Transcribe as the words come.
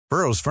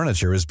Burrow's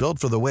furniture is built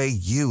for the way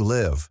you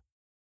live.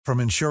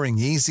 From ensuring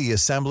easy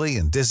assembly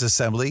and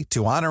disassembly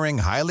to honoring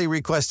highly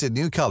requested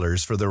new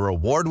colors for their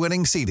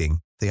award-winning seating,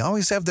 they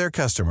always have their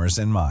customers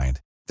in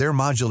mind. Their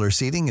modular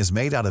seating is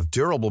made out of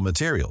durable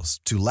materials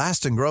to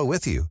last and grow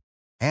with you.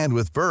 And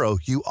with Burrow,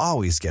 you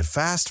always get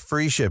fast,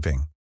 free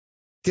shipping.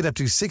 Get up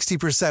to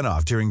 60%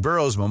 off during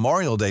Burrow's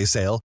Memorial Day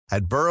sale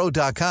at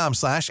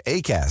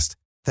burrow.com/ACAST.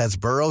 That's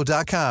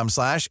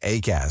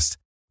burrow.com/ACAST.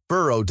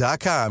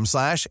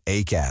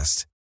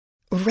 burrow.com/ACAST.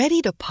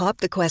 Ready to pop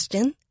the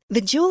question?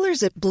 The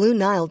jewelers at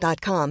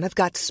BlueNile.com have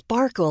got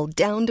sparkle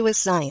down to a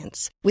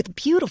science with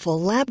beautiful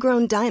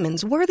lab-grown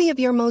diamonds worthy of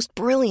your most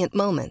brilliant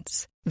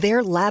moments.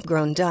 Their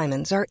lab-grown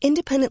diamonds are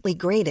independently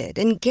graded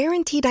and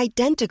guaranteed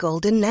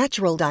identical to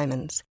natural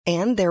diamonds,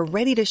 and they're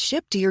ready to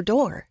ship to your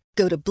door.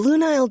 Go to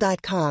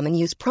BlueNile.com and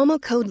use promo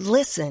code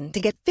LISTEN to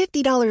get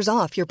 $50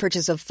 off your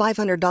purchase of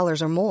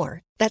 $500 or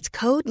more. That's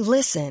code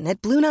LISTEN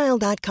at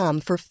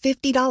BlueNile.com for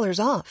 $50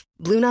 off.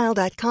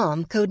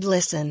 BlueNile.com, code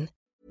LISTEN.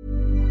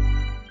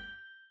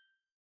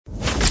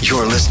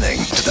 You're listening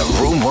to the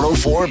Room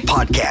 104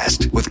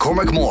 podcast with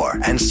Cormac Moore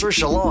and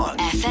Saoirse Long.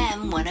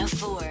 FM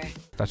 104.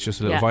 That's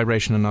just a little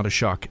vibration and not a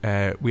shock.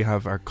 We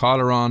have our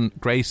caller on,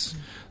 Grace,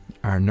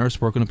 our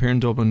nurse working up here in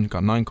Dublin.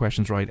 Got 9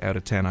 questions right out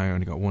of 10. I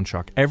only got 1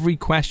 shock. Every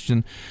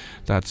question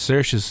that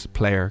Saoirse's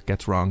player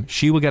gets wrong,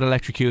 she will get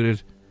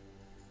electrocuted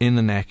in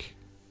the neck,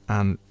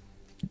 and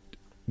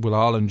we'll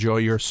all enjoy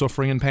your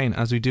suffering and pain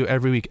as we do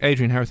every week.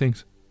 Adrian, how are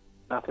things?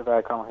 Not too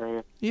bad, Conor. How are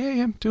you?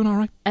 Yeah, doing all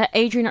right.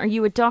 Adrian, are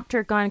you a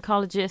doctor,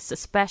 gynecologist, a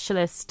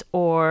specialist,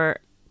 or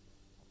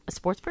a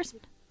sports person?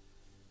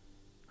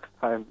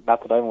 Not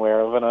that I'm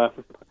aware of.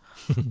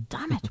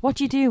 Damn it! What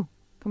do you do?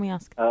 Can we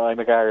ask? I'm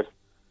a guard.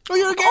 Oh,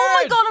 you're a guard! Oh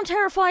my God, I'm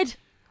terrified.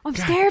 I'm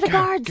scared of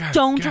guards.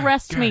 Don't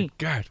arrest me.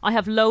 Guard. I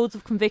have loads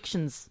of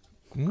convictions.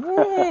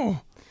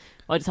 Oh.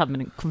 I just haven't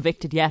been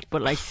convicted yet,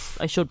 but like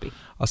I should be.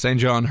 I'll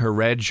send you on her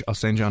reg. I'll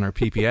send you on her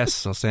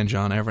PPS. I'll send you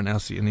on everything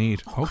else that you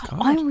need. Oh God,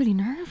 I'm really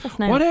nervous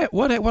now.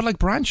 What like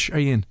branch are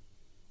you in?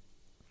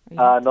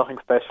 Nothing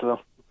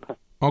special.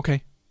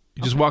 Okay,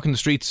 you just walking the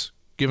streets,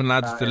 giving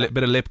lads the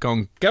bit of lip,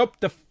 going get up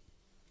the.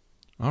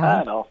 All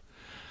right. No.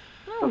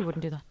 No, we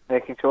wouldn't do that.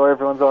 Making sure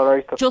everyone's all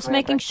right. Just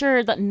making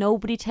sure that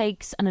nobody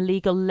takes an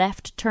illegal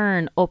left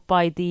turn up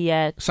by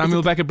the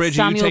Samuel Beckett Bridge.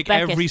 You take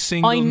Beckett. every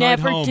single I night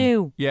never home.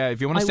 do. Yeah, if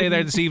you want to stay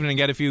there this evening and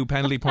get a few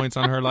penalty points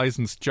on her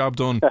licence, job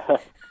done.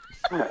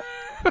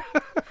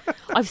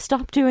 I've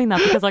stopped doing that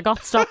because I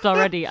got stopped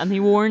already, and he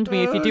warned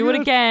me if you do it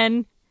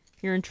again,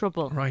 you're in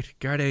trouble. Right,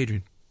 guard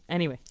Adrian.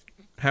 Anyway,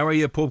 how are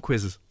you at pub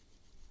quizzes?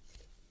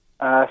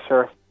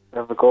 Sure. I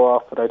have a go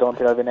off, but I don't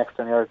think I'll be next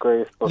on your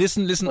Grace.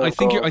 Listen. I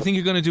think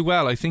you're going to do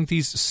well. I think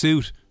these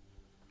suit.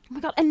 Oh my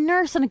God, a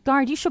nurse and a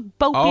guard. You should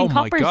both be Oh in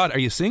my coppers. God, are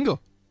you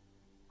single?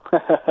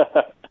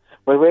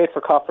 We'll wait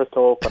for coffers to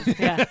open.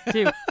 Yeah,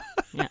 do.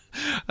 Yeah.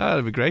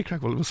 That'll be great,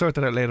 crack. We'll sort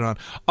that out later on.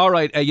 All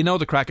right, you know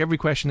the crack. Every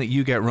question that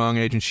you get wrong,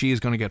 Adrian, she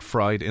is going to get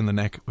fried in the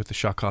neck with the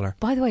shock collar.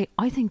 By the way,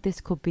 I think this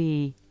could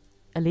be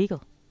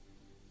illegal.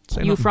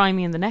 Say you nothing. fry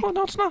me in the neck. Oh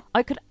no, it's not.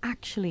 I could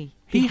actually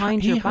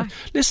behind your back.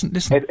 Listen.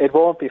 It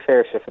won't be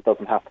fair if it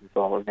doesn't happen,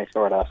 so we'll make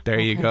sure of that. There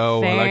you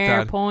go. Fair I like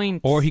that.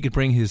 point. Or he could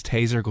bring his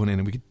taser gun in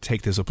and we could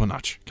take this up a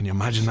notch. Can you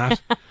imagine that?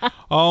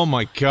 Oh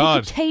my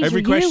God. taser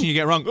Every question you. you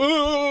get wrong.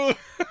 Have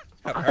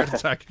a heart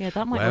attack. Yeah,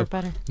 that might Wow. work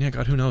better. Yeah,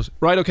 God, who knows?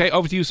 Right, okay,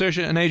 over to you,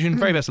 Saoirse and Adrian.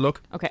 Very best of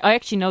luck. Okay, I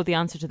actually know the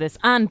answer to this.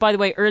 And by the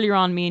way, earlier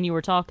on, me and you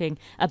were talking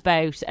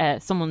about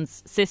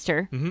someone's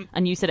sister,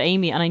 and you said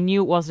Amy, and I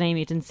knew it wasn't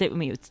Amy. It didn't sit with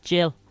me. It's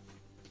Jill.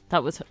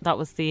 That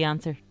was the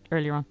answer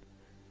earlier on.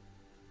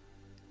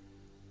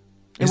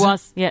 It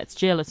was. Yeah, it's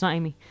Jill. It's not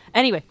Amy.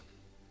 Anyway,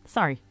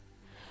 sorry.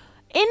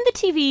 In the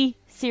TV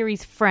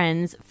series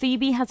Friends,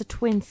 Phoebe has a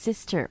twin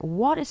sister.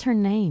 What is her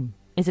name?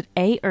 Is it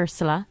A,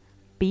 Ursula,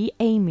 B,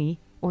 Amy,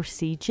 or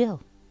C,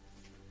 Jill?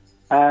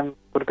 Would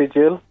it be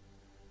Jill?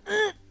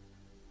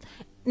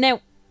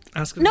 Now,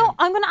 Ask him no, again.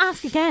 I'm going to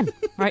ask again.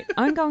 Right,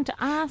 I'm going to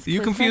ask. You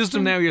the confused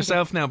him question. now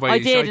yourself now by I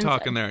shy did.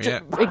 talking there. Yeah.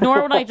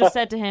 Ignore what I just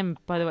said to him,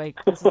 by the way.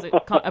 This is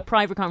a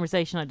private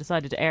conversation I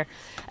decided to air.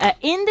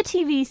 In the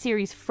TV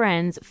series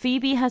Friends,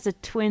 Phoebe has a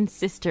twin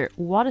sister.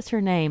 What is her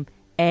name?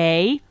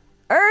 A,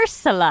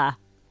 Ursula,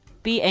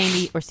 B,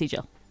 Amy, or C,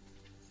 Jill?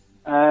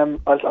 I'll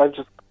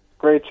just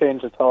great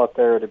change of thought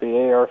there to be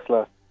A,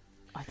 Ursula.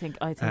 I think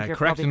you're correct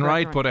probably and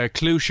right, correct. but a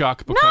clue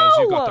shock because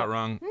No! you got that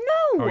wrong.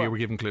 No! Or you were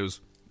given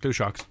clues. Clue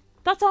shocks.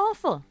 That's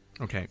awful.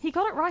 Okay. He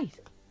got it right.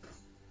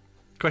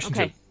 Question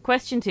Okay, 2.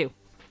 question 2.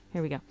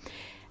 Here we go.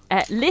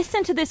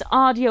 Listen to this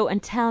audio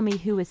and tell me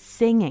who is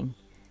singing.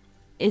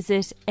 Is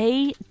it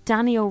A,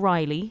 Danny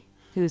O'Reilly,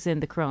 who's in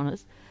the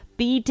Coronas,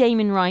 B,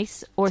 Damien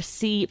Rice, or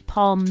C,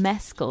 Paul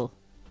Mescal?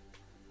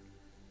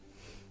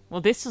 Well,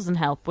 this doesn't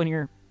help when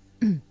you're...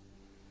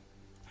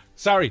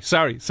 Sorry.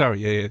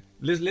 Yeah.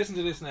 Listen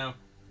to this now.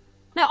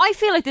 Now, I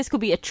feel like this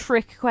could be a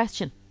trick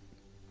question.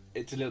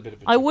 It's a little bit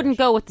of a I wouldn't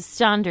go with the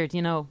standard,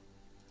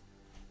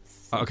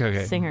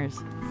 Okay. singers.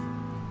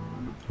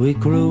 We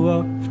grew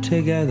up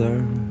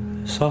together,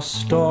 saw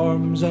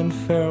storms and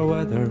fair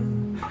weather,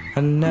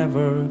 and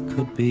never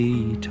could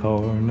be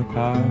torn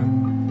apart.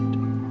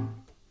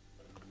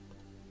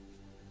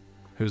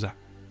 Who's that?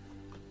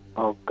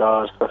 Oh,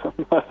 God.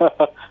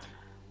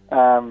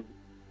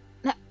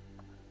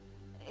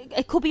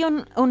 It could be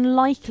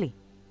unlikely.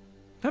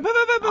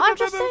 I'm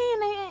just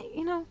saying,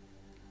 you know.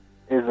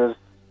 Is it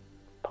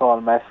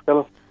Paul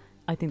Mescal?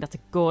 I think that's a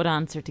good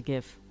answer to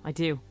give. I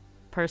do.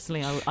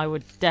 Personally, I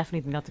would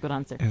definitely think that's a good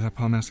answer. Is that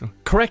Paul Mescal?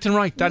 Correct and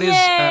right. That is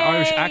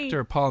Irish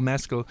actor Paul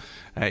Mescal.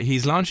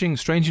 He's launching,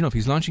 strange enough,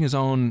 his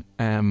own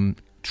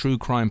true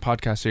crime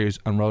podcast series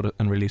and wrote it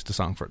and released a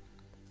song for it.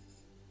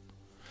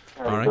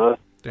 All right. Good.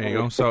 There you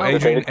go. So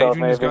Okay. Adrian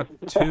has got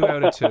 2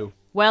 out of 2.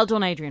 Well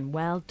done, Adrian.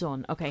 Well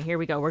done. Okay, here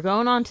we go. We're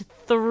going on to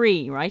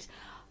 3, right?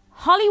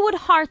 Hollywood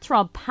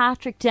heartthrob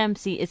Patrick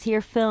Dempsey is here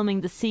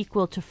filming the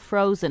sequel to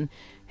Frozen.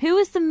 Who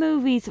is the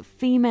movie's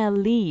female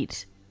lead?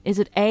 Is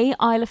it A,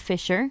 Isla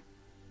Fisher,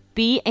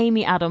 B,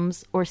 Amy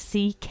Adams, or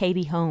C,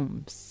 Katie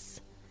Holmes?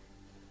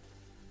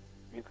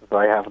 Because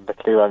I haven't a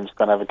clue. I'm just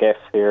going to have a guess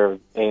here.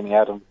 Amy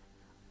Adams.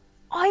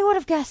 I would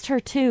have guessed her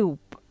too.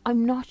 But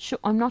I'm not sure.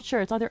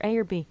 It's either A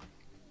or B.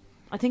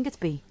 I think it's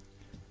B.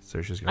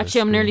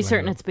 Actually, I'm nearly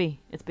certain it's B.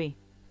 It's B.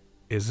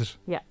 Is it?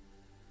 Yeah.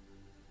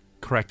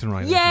 Correct and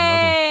right.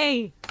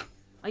 Yay!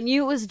 I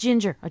knew it was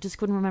Ginger. I just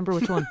couldn't remember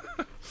which one.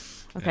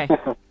 Okay.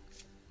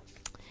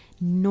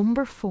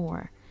 Number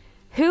 4.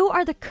 Who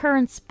are the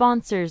current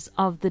sponsors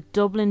of the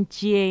Dublin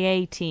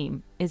GAA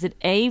team? Is it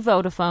A,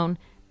 Vodafone,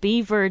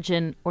 B,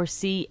 Virgin, or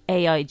C,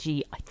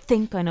 AIG? I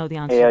think I know the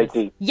answer.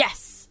 AIG.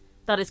 Yes!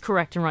 That is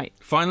correct and right.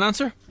 Final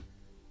answer?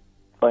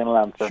 Final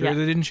answer. Sure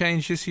they didn't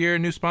change this year,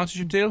 new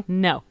sponsorship deal?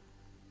 No.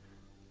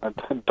 I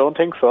don't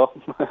think so.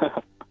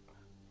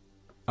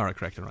 All right,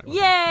 correct and right.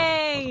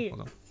 Yay!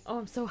 Well done. Oh,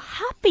 I'm so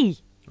happy.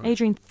 Right.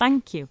 Adrian,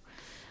 thank you.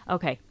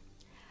 Okay.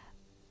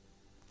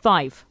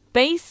 5.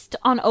 Based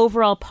on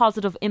overall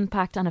positive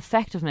impact and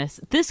effectiveness,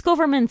 this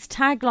government's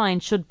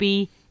tagline should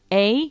be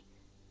A,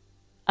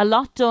 a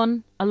lot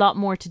done, a lot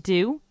more to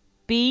do,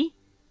 B,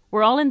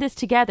 we're all in this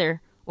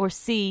together, or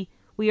C,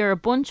 we are a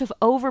bunch of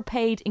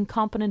overpaid,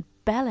 incompetent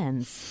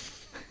bellends.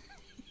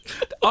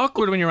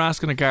 Awkward when you're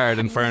asking a guard,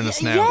 in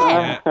fairness now.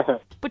 Yeah.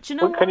 But you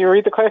know Can you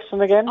read the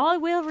question again? I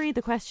will read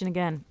the question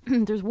again.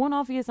 There's one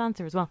obvious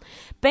answer as well.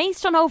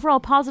 Based on overall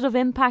positive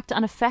impact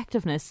and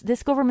effectiveness,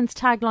 this government's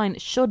tagline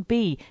should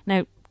be...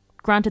 Now,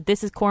 granted,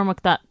 this is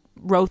Cormac that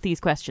wrote these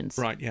questions.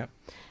 Right, yeah.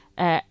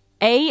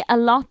 A, a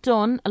lot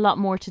done, a lot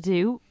more to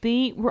do.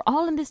 B, we're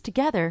all in this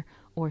together.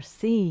 Or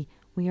C,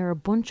 we are a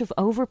bunch of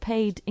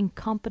overpaid,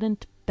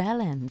 incompetent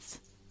bellends.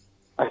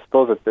 I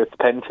suppose it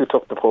depends who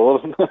took the poll.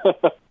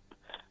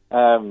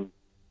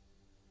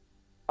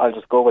 I'll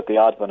just go with the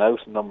odd one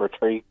out, number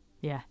 3.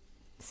 Yeah,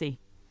 C.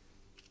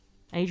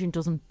 Adrian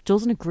doesn't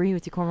agree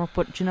with you, Cormac,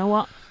 but do you know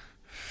what?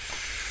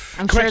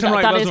 I'm Correct sure and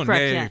right. that Well is done.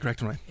 correct. Yeah, correct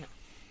and right. Yeah.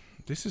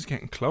 This is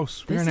getting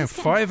close. This We're now is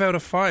getting 5 out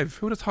of 5.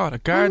 Who'd have thought? A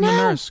guard and a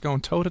nurse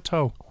going toe to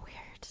toe.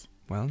 Weird.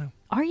 Well, now.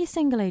 Are you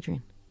single,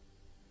 Adrian?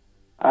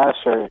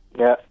 Sure,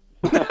 yeah.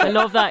 I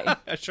love that.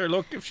 Sure,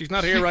 look, if she's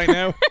not here right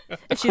now.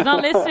 If she's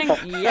not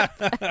listening, yep.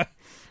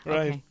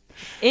 Right. Okay.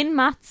 In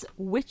maths,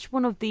 which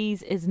one of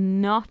these is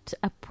not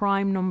a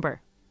prime number?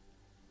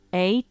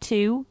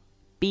 A2,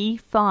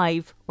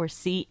 B5, or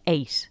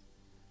C8?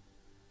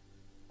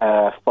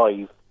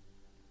 5.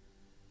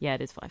 Yeah,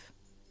 it is 5.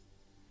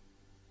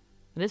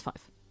 It is 5.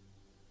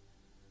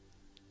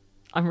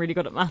 I'm really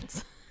good at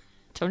maths.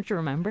 Don't you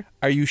remember?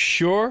 Are you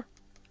sure?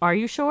 Are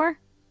you sure?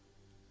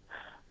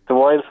 It's a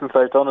while since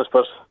I've done it,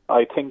 but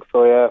I think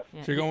so, yeah.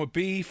 So you're going with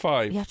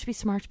B5. You have to be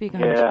smart to be a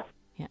guard. Yeah.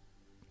 Yeah.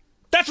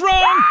 That's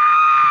wrong!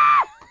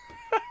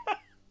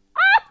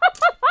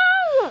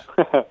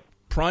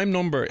 Prime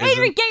number is...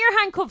 Adrian, get your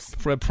handcuffs!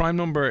 For a prime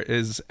number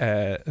is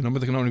a number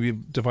that can only be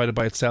divided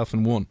by itself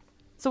in 1.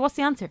 So what's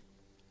the answer?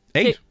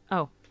 8. 2.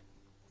 Oh.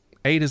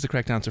 8 is the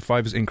correct answer.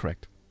 5 is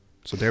incorrect.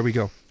 So there we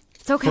go.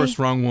 It's okay. First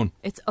wrong one.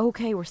 It's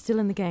okay. We're still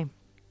in the game.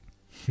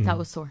 That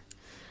was sore.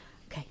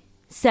 Okay.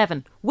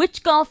 7.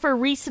 Which golfer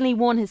recently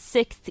won his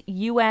 6th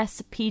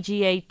US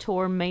PGA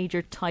Tour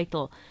major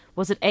title?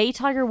 Was it A,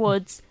 Tiger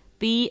Woods,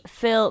 B,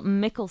 Phil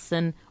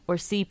Mickelson, or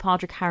C,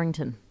 Padraig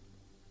Harrington?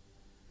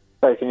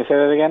 Sorry, can you say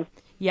that again?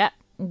 Yeah.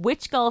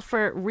 Which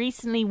golfer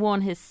recently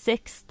won his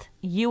 6th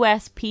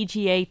US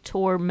PGA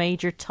Tour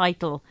major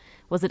title?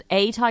 Was it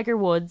A, Tiger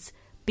Woods,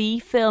 B,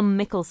 Phil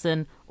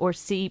Mickelson, or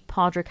C,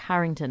 Padraig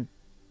Harrington?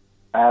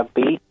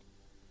 B.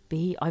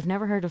 B. I've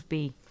never heard of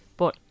B.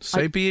 But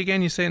Say B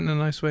again, you say it in a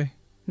nice way.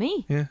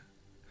 Me? Yeah.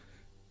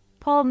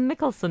 Paul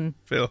Mickelson.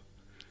 Phil.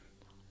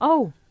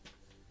 Oh.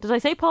 Did I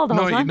say Paul the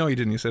whole time? No, you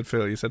didn't. You said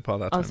Phil. You said Paul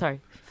that time. Oh,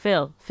 sorry.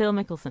 Phil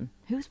Mickelson.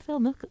 Who's Phil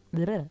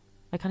Mickelson?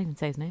 I can't even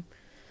say his name.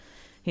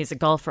 He's a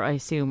golfer, I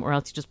assume, or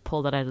else you just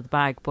pulled that out of the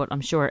bag. But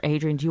I'm sure,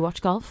 Adrian, do you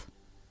watch golf?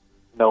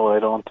 No, I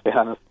don't, to be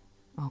honest.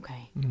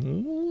 Okay.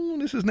 Ooh,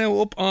 this is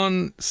now up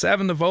on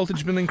 7. The voltage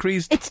has been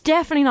increased. It's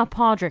definitely not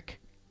Padraig.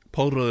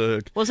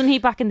 Padraig. Wasn't he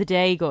back in the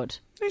day good?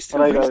 I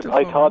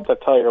thought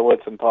that Tiger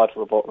Woods and Padraig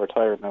were both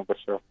retired now, but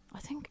sure. I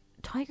think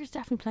Tiger's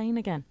definitely playing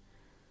again.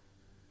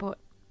 But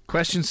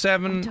Question I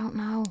 7. don't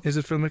know. Is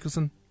it Phil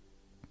Mickelson?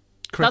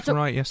 Correct and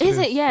right, yes. Is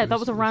it? Yeah, that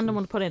was a random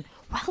one to put in.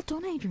 Well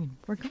done, Adrian.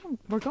 We're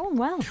going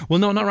well. Well,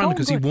 no, not random, Going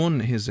because he good. won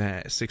his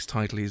 6th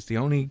title. He's the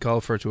only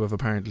golfer to have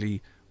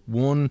apparently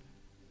won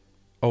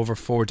over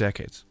 4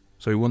 decades.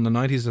 So he won the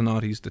 90s, the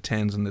 90s, the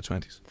 10s and the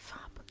 20s. Fab.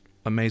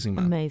 Amazing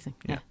man. Amazing.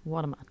 Yeah. Yeah.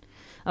 What a man.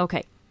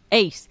 Okay.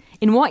 8.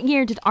 In what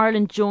year did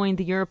Ireland join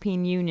the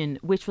European Union,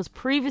 which was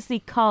previously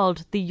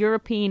called the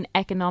European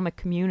Economic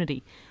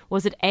Community?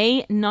 Was it A,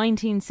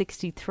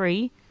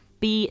 1963,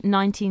 B,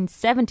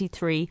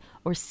 1973,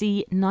 or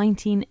C,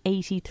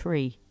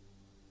 1983?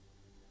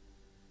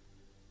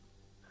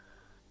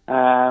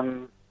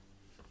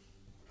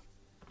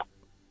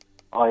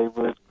 I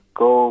would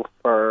go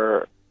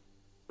for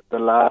the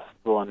last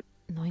one,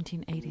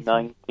 1983.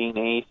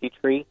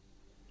 1983.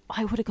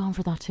 I would have gone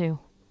for that too.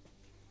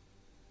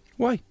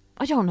 Why?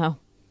 I don't know.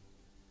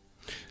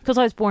 Because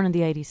I was born in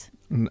the 80s.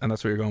 And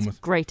that's what you're going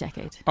with. Great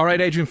decade. All right,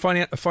 Adrian,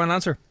 final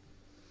answer.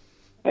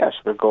 Yeah,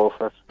 should we go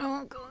for it?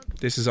 Oh, God.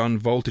 This is on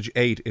voltage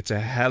 8. It's a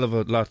hell of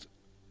a lot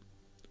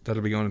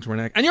that'll be going into our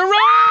neck. And you're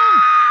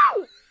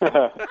wrong!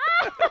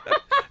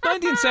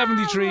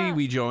 1973,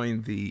 we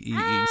joined the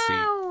EEC.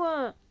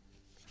 Ow!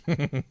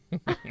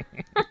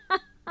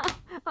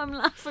 I'm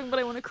laughing, but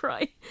I want to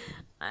cry.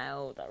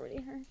 Ow, that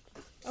really hurt.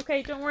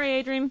 Okay, don't worry,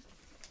 Adrian.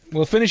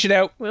 We'll finish it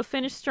out. We'll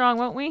finish strong,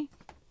 won't we?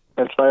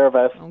 We'll try our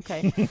best.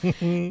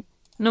 Okay.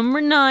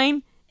 Number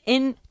 9.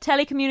 In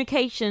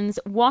telecommunications,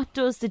 what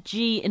does the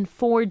G in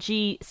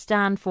 4G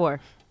stand for?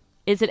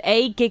 Is it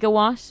A,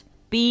 gigawatt,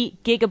 B,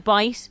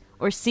 gigabyte,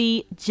 or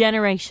C,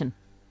 generation?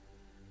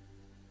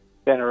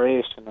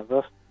 Generation, is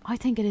it? I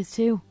think it is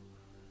too.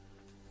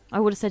 I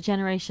would have said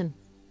generation.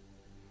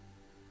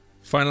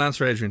 Final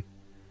answer, Adrian.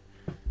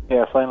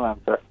 Yeah, final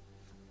answer.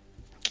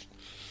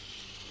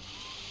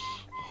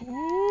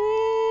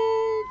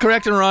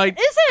 Correct and right.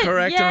 Is it?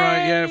 Correct and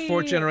right, yeah. Yay!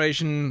 4th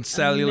generation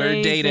cellular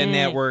data Amazing.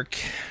 network.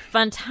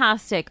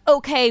 Fantastic.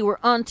 Okay, we're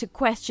on to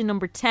question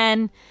number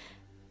 10.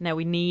 Now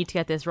we need to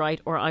get this right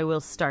or I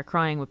will start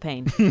crying with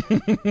pain.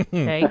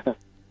 Okay?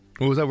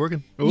 Oh, is that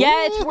working? Oh.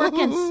 Yeah, it's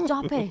working.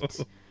 Stop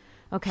it.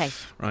 Okay.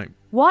 Right.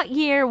 What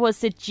year was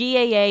the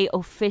GAA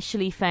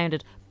officially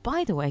founded?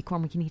 By the way,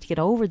 Cormac, you need to get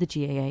over the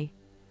GAA.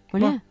 Will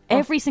What? you?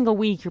 Every single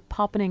week you're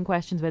popping in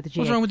questions about the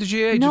GAA. What's wrong with the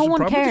GAA? No Just a one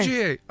problem cares. with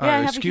the GAA? Yeah, I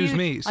have a excuse huge-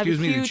 me. I have a Excuse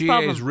me. The huge GAA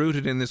problem. is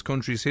rooted in this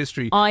country's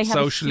history, I have a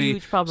socially,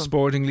 huge problem.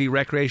 sportingly,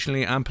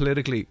 recreationally, and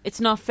politically.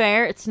 It's not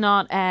fair. It's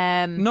not...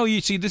 No,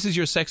 you see, this is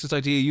your sexist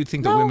idea. You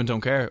think that No, women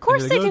don't care. Of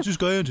course And they you're like, do. "Oh, just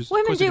scientists." Of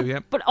Women course do. they do, yeah.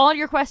 But all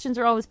your questions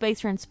are always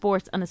based around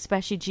sports and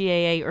especially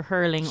GAA or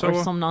hurling So or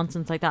what? some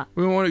nonsense like that.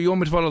 You want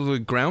me to follow the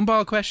ground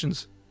ball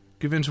questions?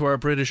 Give in to our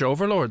British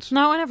overlords?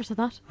 No, I never said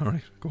that. All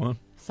right, go on.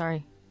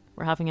 Sorry.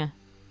 We're having a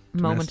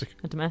Domestic.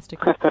 moment. A domestic.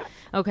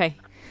 Okay.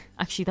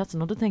 Actually, that's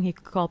another thing he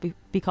could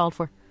be called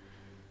for.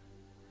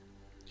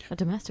 A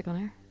domestic on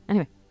air.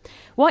 Anyway.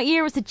 What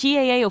year was the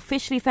GAA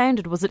officially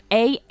founded? Was it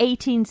A,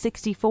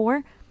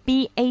 1864,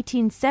 B,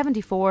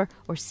 1874,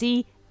 or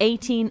C,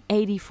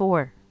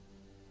 1884?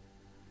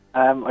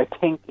 I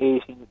think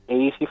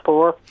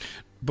 1884.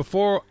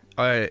 Before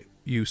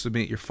you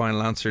submit your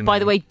final answer... By now-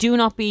 the way, do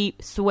not be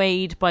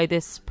swayed by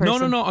this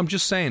person. No. I'm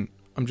just saying.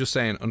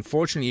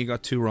 Unfortunately, you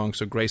got 2 wrong,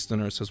 so Grace the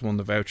nurse has won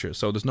the voucher.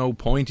 So there's no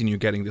point in you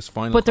getting this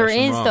final But there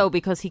question is, wrong. though,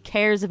 because he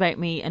cares about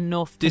me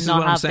enough to This is not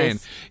what I'm have saying.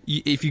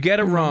 this. If you get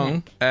it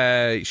wrong,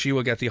 she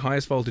will get the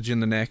highest voltage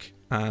in the neck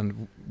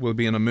and will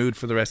be in a mood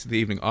for the rest of the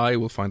evening. I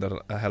will find that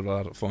a hell of a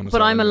lot of fun. as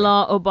But well I'm a anyway.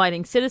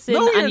 law-abiding citizen,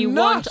 No, and you're you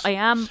not. want... I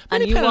am, How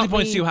and many you penalty want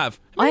points me... do you have?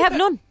 I have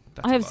none.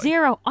 That's I a have lie.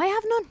 0. I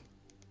have none.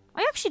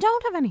 I actually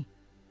don't have any.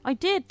 I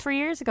did 3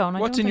 years ago. And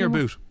What's I don't in your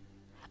anymore. boot?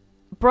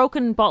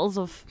 Broken bottles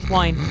of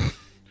wine.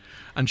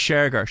 And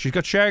Shergar. She's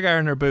got Shergar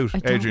in her boot, I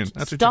don't. Adrian.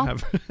 That's Stop.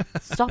 what you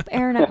have. Stop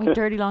airing out my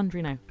dirty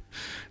laundry now.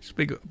 It's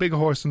a big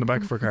horse in the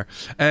back of her car.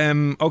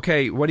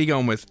 Okay, what are you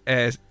going with?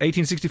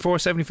 1864,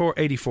 74,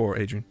 84,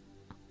 Adrian.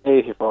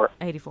 84.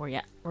 84,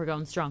 yeah. We're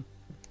going strong.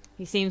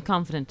 He seems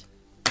confident.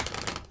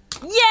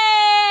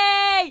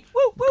 Yay!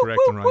 Woo, woo, Correct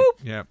woo, and right. woo.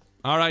 Yeah.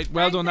 All right,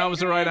 well done. That was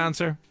the right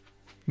answer.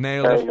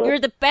 Nailed Very it. good. You're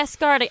the best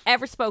guard I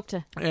ever spoke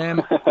to.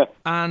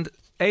 And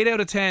 8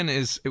 out of 10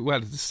 is, well,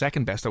 the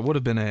second best. That would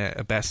have been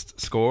a best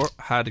score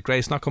had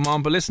Grace not come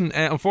on. But listen,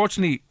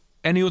 unfortunately,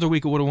 any other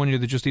week it would have won you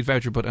the Just Eat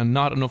voucher, but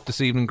not enough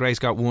this evening. Grace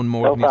got one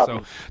more No than you. So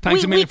problem.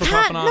 thanks a million for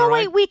popping on. No, all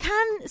right? wait, we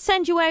can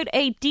send you out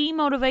a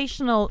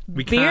demotivational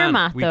beer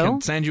mat, We though.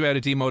 can send you out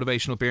a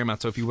demotivational beer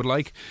mat. So if you would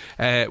like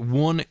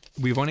one,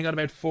 we've only got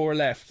about 4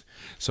 left.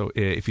 So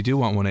if you do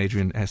want one,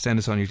 Adrian, send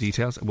us on your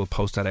details and we'll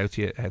post that out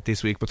to you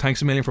this week. But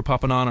thanks a million for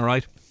popping on, all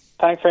right?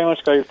 Thanks very much,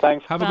 guys.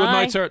 Thanks. Have a good Bye.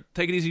 night, sir.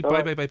 Take it easy.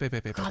 Bye, Bye. bye, bye, bye, bye,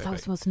 bye. God, bye, that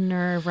was bye. the most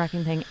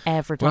nerve-wracking thing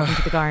ever, talking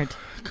to the guard.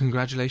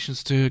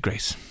 Congratulations to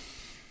Grace.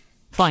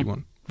 Fine. She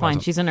won. Fine, Well done.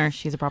 she's a nurse.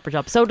 She's a proper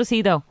job. So does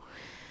he, though.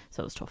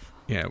 So it's tough.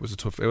 Yeah, it was a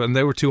tough... And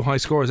they were 2 high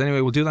scores. Anyway,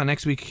 we'll do that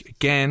next week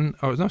again.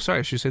 Or no, sorry,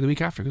 I should say the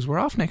week after, because we're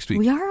off next week.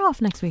 We are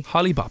off next week.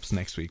 Holly Bops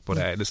next week.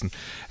 But listen,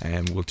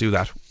 we'll do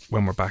that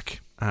when we're back.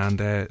 And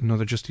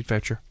another Just Eat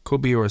voucher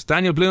could be yours.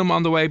 Daniel Bloom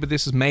on the way, but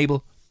this is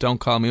Mabel. Don't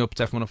Call Me Up.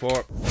 It's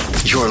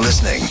FM104. You're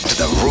listening to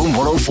the Room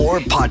 104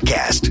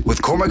 podcast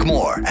with Cormac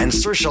Moore and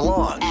Saoirse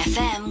Long.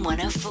 FM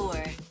 104.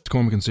 It's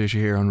Cormac and Saoirse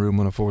here on Room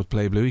 104 with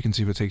Play Blue. You can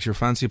see if it takes your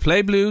fancy.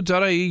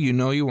 Playblue.ie. You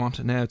know you want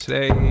it now.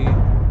 Today,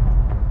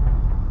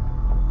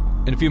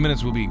 in a few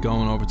minutes, we'll be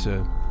going over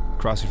to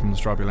Crossy from the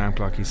Strawberry Alarm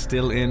Clock. He's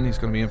still in. He's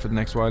going to be in for the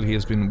next while. He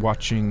has been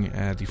watching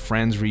the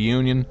Friends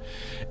reunion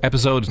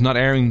episode. It's not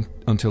airing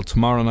until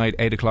tomorrow night,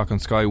 8 o'clock on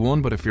Sky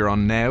 1, but if you're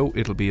on now,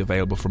 it'll be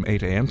available from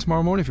 8 a.m.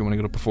 tomorrow morning if you want to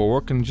get up before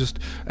work and just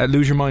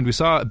lose your mind. We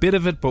saw a bit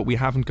of it, but we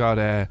haven't got...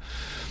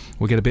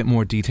 we'll get a bit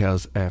more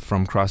details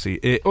from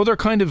Crossy. Other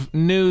kind of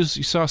news,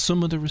 you saw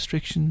some of the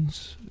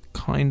restrictions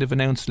kind of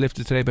announced,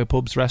 lifted today by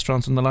pubs,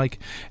 restaurants and the like.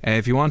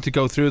 If you want to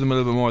go through them a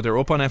little bit more, they're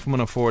up on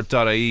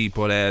f104.ie,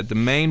 but the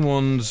main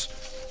ones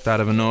that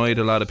have annoyed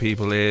a lot of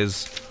people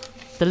is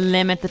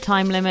the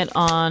time limit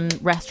on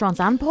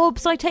restaurants and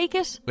pubs, I take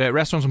it?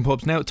 Restaurants and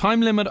pubs. Now,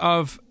 time limit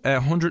of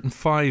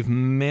 105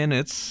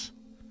 minutes,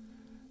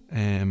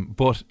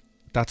 but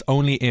that's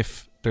only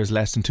if there's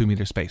less than 2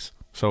 metre space.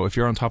 So if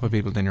you're on top of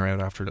people, then you're out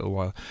after a little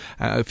while.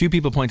 A few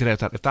people pointed out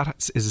that if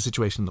that is a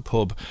situation in the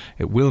pub,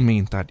 it will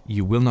mean that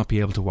you will not be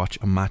able to watch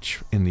a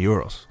match in the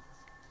Euros.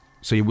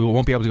 So you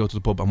won't be able to go to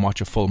the pub and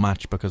watch a full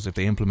match, because if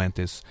they implement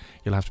this,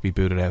 you'll have to be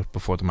booted out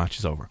before the match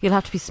is over. You'll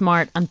have to be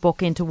smart and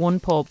book into one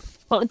pub.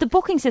 Well, the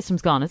booking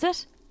system's gone, is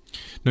it?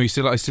 No, you'll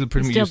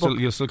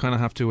still kind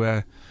of have to...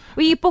 well,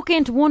 you book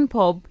into one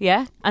pub,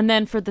 yeah, and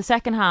then for the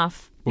second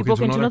half, you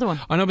book into another one.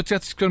 I know, but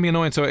that's going to be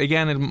annoying. So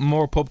again,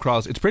 more pub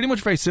crawls. It's pretty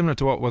much very similar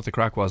to what the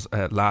crack was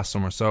last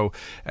summer. So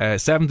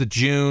 7th of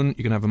June,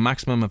 you can have a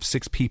maximum of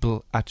 6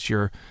 people at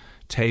your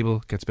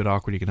table. Gets a bit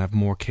awkward. You can have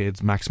more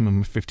kids,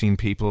 maximum of 15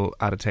 people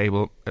at a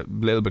table. A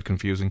little bit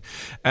confusing.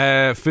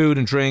 Food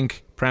and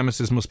drink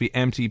premises must be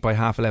empty by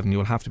 11:30. You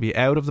will have to be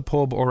out of the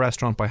pub or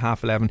restaurant by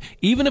 11:30,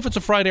 even if it's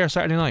a Friday or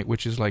Saturday night,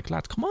 which is like,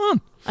 lads, come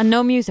on. And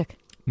no music.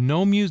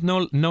 No music,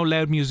 no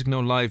loud music, no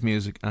live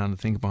music. And the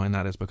thing behind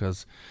that is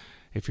because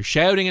if you're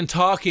shouting and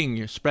talking,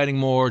 you're spreading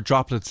more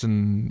droplets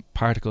and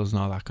particles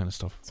and all that kind of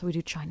stuff. So we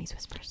do Chinese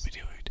whispers. We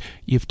do it.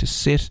 You have to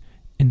sit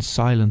in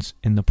silence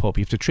in the pub.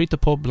 You have to treat the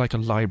pub like a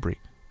library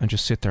and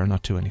just sit there and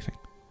not do anything.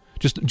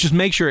 Just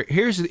make sure,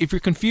 if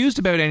you're confused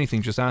about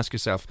anything, just ask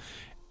yourself,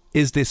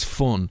 is this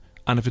fun?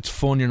 And if it's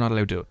fun, you're not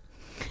allowed to do it.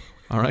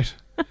 Alright?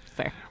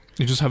 Fair.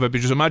 You just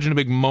imagine a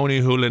big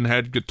moany hooling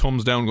head get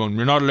thumbs down going,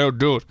 you're not allowed to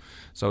do it.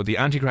 So the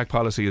anti-crack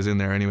policy is in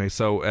there anyway.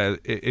 So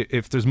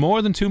if there's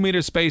more than 2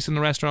 metres space in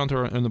the restaurant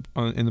or in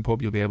the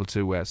pub, you'll be able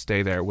to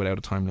stay there without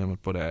a time limit.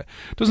 But it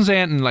doesn't say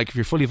anything like if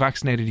you're fully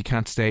vaccinated, you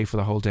can't stay for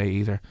the whole day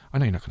either. I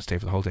know you're not going to stay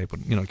for the whole day,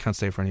 but you can't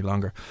stay for any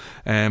longer.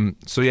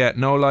 So yeah,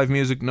 no live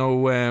music,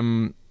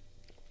 no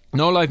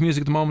live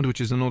music at the moment,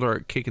 which is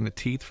another kick in the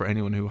teeth for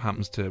anyone who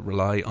happens to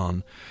rely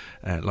on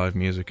live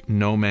music.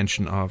 No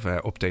mention of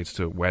updates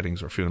to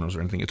weddings or funerals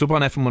or anything. It's up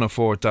on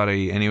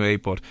fm104.ie anyway,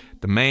 but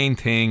the main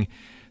thing,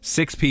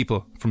 6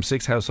 people from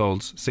 6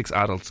 households, 6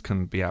 adults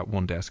can be at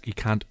one desk. You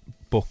can't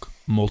book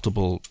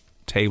multiple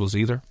tables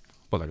either.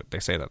 Well, they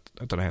say that.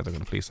 I don't know how they're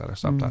going to police that or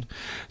stop that.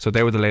 So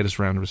they were the latest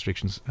round of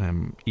restrictions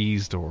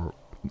eased or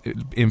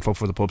info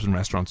for the pubs and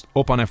restaurants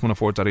up on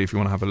f104.ie if you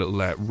want to have a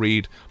little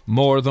read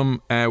more of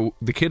them.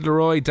 The Kid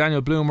Leroy,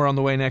 Daniel Bloom are on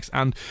the way next,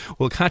 and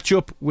we'll catch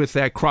up with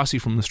Crossy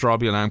from the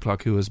Strawberry Alarm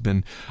Clock, who has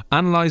been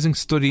analysing,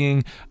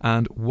 studying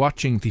and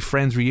watching the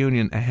Friends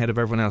reunion ahead of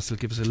everyone else. He'll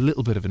give us a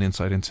little bit of an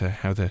insight into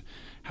how the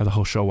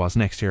whole show was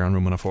next year on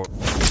Room 104.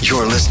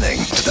 You're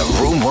listening to the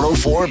Room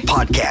 104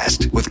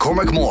 podcast with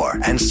Cormac Moore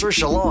and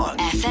Saoirse Long.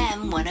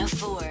 FM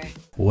 104.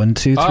 1,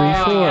 2, 3, 4.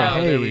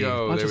 Hey, there we go.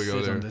 go. I'll There just we go.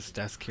 sit There. on this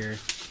desk here.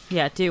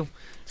 Yeah, do.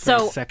 So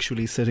So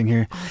sexually sitting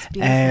here.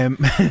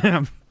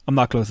 beautiful. I'm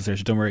not close to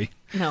Saoirse, don't worry.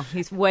 No,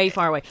 he's way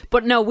far away.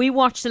 But no, we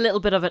watched a little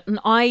bit of it, and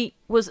I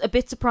was a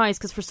bit surprised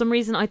because for some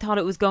reason I thought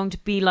it was going to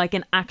be like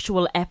an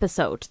actual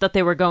episode, that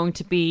they were going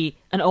to be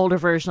an older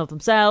version of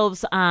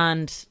themselves,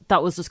 and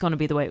that was just going to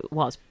be the way it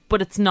was.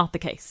 But it's not the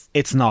case.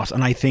 It's not,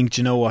 and I think,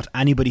 do you know what?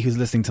 Anybody who's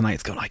listening tonight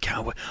is going, I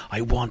can't wait.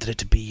 I wanted it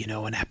to be,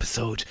 an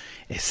episode,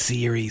 a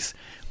series.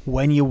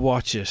 When you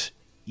watch it,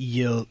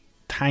 you'll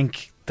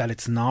thank that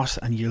it's not,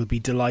 and you'll be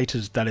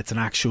delighted that it's an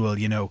actual,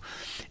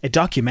 a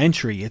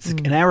documentary. It's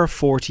an hour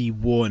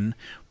 41,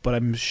 but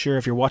I'm sure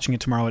if you're watching it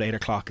tomorrow at 8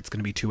 o'clock, it's going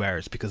to be 2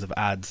 hours because of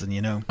ads, and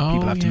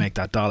people have to make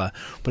that dollar.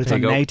 But it's There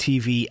on you go. Now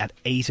TV at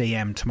 8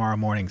 a.m. tomorrow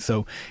morning.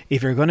 So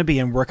if you're going to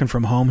be working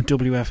from home,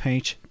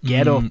 WFH,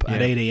 get up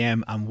at 8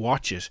 a.m. and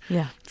watch it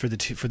for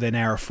the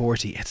hour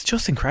 40. It's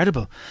just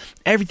incredible.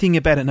 Everything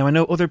about it. Now, I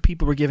know other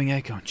people were giving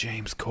out, going,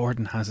 James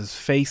Corden has his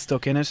face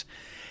stuck in it.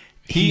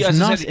 He's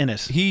as I not said, in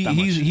it.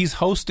 He's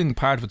hosting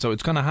part of it, so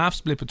it's kind of half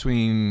split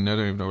between. I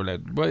don't even know where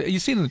that. Well, you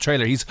see in the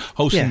trailer, he's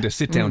hosting the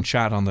sit down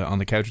chat on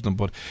the couch with them.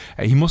 But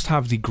he must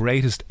have the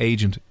greatest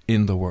agent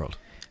in the world.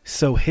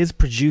 So his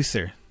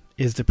producer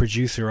is the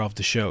producer of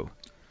the show.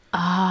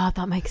 Ah,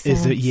 that makes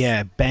sense.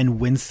 Ben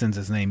Winston's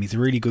his name. He's a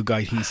really good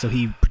guy.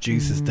 He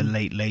produces the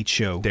Late Late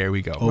Show. There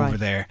we go. Over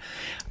there.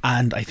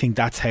 And I think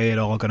that's how it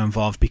all got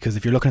involved, because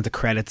if you're looking at the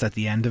credits at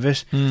the end of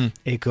it,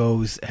 it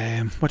goes,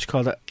 what you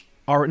call that?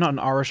 or not an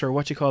orator.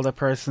 What do you call that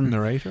person?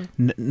 Narrator.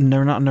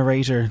 No, not a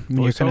narrator.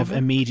 You're kind of Voiceover?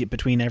 immediate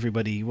between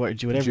everybody.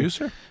 Whatever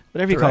Producer. you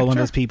call one of Director?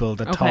 those people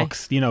that Okay.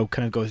 talks. Kind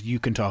of goes. You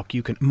can talk.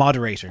 You can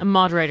moderator. A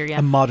moderator, yeah.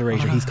 A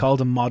moderator. He's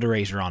called a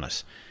moderator on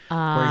it.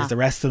 Ah. Whereas the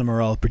rest of them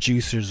are all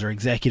producers or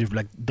executive.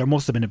 Like there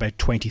must have been about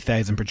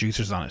 20,000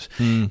 producers on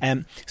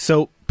it.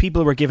 So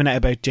people were giving out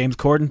about James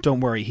Corden. Don't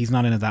worry, he's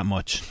not in it that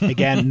much.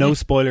 Again, no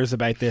spoilers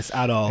about this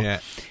at all. Yeah.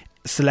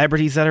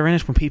 Celebrities that are in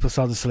it, when people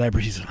saw the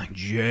celebrities, they're like,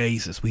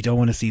 Jesus, we don't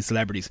want to see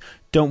celebrities.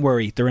 Don't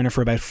worry, they're in it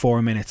for about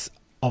 4 minutes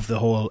of the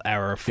whole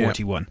hour of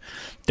 41.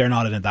 They're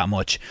not in it that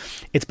much.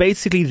 It's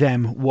basically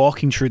them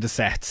walking through the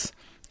sets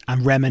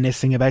and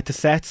reminiscing about the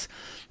sets.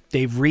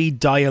 They read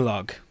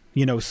dialogue,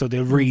 so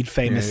they'll read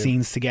famous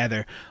scenes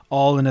together,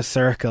 all in a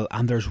circle,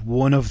 and there's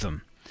one of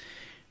them.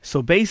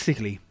 So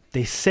basically,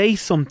 they say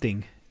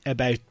something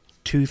about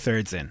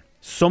 2/3 in.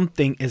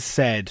 Something is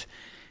said.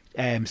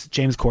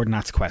 James Corden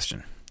asks a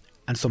question,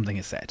 and something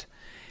is said.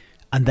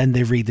 And then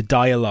they read the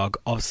dialogue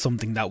of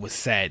something that was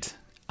said.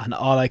 And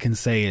all I can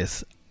say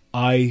is,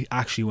 I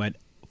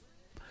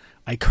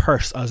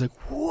cursed. I was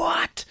like,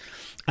 what?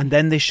 And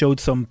then they showed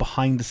some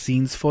behind the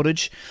scenes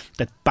footage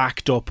that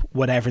backed up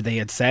whatever they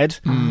had said.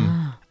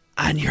 And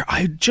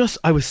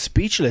I was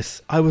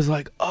speechless. I was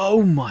like,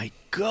 oh my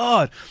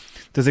God.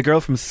 There's a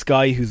girl from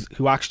Sky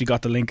who actually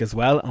got the link as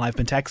well, and I've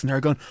been texting her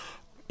going,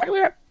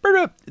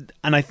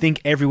 and I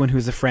think everyone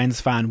who's a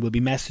Friends fan will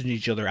be messaging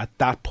each other at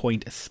that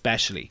point,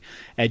 especially.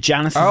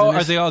 Janice.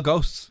 Are they all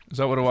ghosts? Is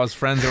that what it was?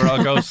 Friends were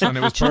all ghosts, and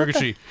it was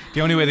purgatory.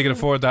 The only way they could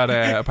afford that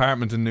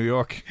apartment in New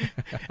York.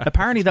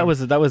 Apparently, that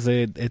was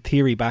a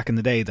theory back in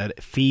the day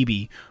that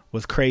Phoebe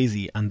was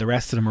crazy, and the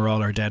rest of them are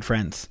all our dead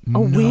friends.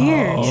 Oh,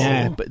 weird.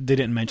 Yeah, but they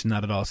didn't mention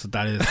that at all, so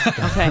that is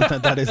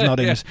that is not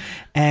in it.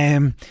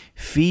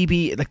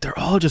 Phoebe, like, they're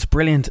all just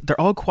brilliant. They're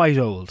all quite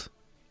old.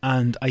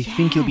 And I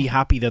think you'll be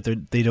happy that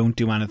they don't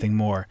do anything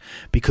more,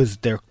 because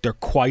they're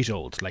quite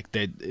old. Like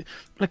they're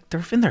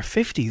in their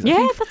 50s.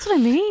 Yeah, that's what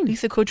I mean.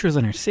 Lisa Kudrow's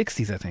in her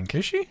 60s, I think.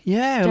 Is she?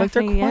 Yeah, like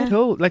they're Definitely, quite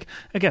old. Like,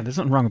 again, there's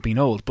nothing wrong with being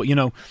old, but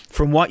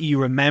from what you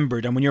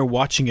remembered, and when you're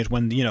watching it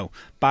when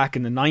back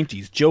in the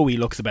 90s, Joey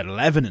looks about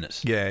 11 in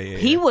it. Yeah.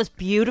 He was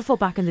beautiful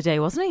back in the day,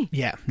 wasn't he?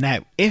 Yeah.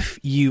 Now, if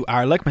you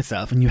are like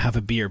myself and you have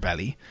a beer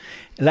belly,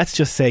 let's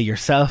just say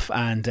yourself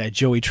and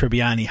Joey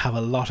Tribbiani have a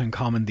lot in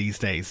common these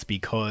days,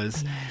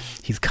 because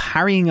he's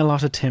carrying a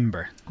lot of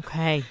timber.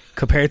 Okay.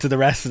 Compared to the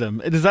rest of them.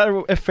 Is that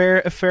a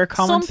fair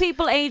comment? Some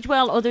people age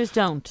well, others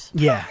don't.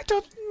 Yeah.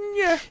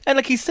 Yeah. And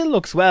like, he still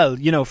looks well,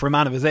 for a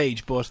man of his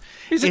age, but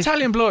He's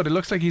Italian blood. It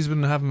looks like he's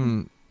been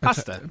having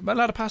pasta. A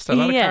lot of pasta, a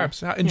lot of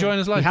carbs. Enjoying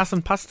his life. He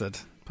hasn't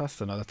pastaed.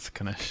 Pasta, no, that's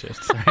kind of shit.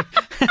 Sorry.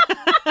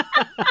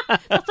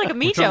 That's like a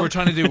me joke. We're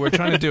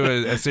trying to do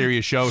a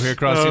serious show here,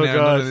 Crossy. Oh, now,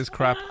 God. none of this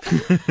crap.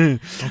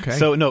 Okay.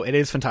 So no, it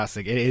is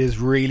fantastic. It is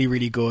really,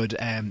 really good.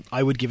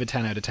 I would give it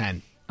 10 out of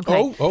 10.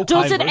 Okay. Oh,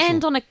 does it controversial.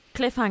 end on a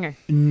cliffhanger?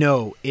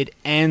 No, it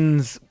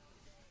ends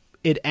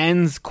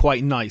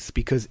quite nice,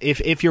 because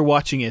if you're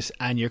watching it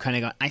and you're kind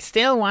of going, I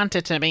still want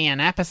it to be an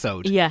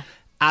episode. Yeah.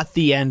 At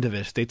the end of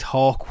it, they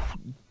talk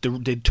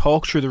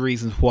through the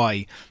reasons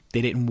why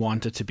they didn't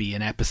want it to be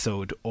an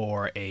episode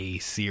or a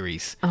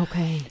series.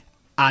 Okay.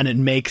 And it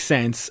makes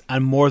sense,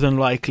 and more than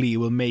likely it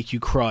will make you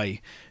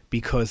cry,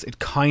 because it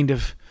kind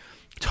of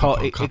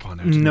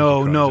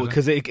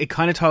because it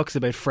kind of talks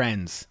about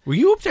Friends. Were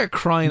you up there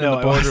crying on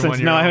the border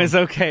when I was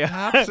okay.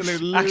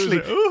 Absolute loser.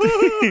 Actually,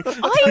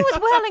 I was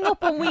welling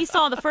up when we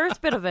saw the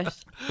first bit of it.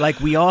 like,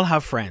 we all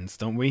have friends,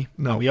 don't we?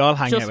 No. We all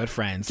hang Just out with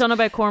friends. Don't know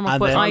about Cormac, And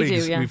but then I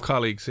Colleagues, do, yeah. We've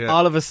colleagues, yeah.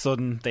 All of a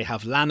sudden, they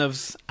have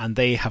Lanovs, and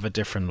they have a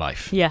different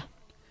life. Yeah.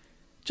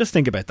 Just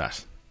think about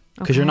that,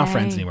 because you're not Okay.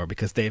 friends anymore,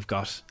 because they've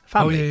got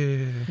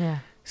family. Yeah. Yeah.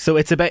 So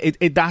it's about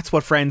it. That's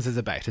what Friends is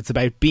about. It's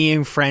about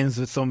being friends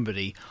with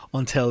somebody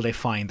until they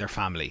find their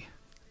family.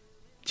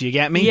 Do you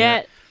get me?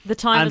 Yeah. The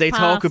time And has they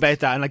talk passed. about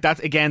that, and like,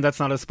 that's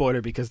not a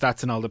spoiler, because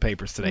that's in all the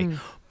papers today.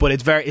 But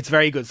it's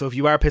very good. So if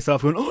you are pissed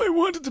off going, I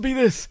want it to be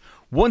this,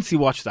 once you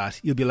watch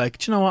that, you'll be like,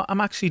 do you know what? I'm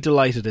actually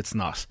delighted it's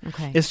not.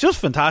 Okay. It's just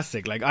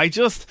fantastic. Like, I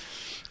just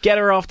get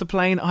her off the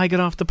plane, I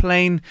get off the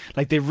plane.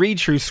 Like, they read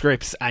through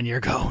scripts, and you're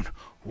going,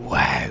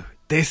 wow,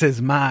 this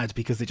is mad,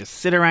 because they just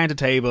sit around a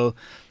table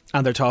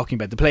and they're talking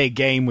about, they play a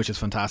game, which is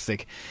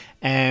fantastic.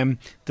 The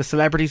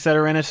celebrities that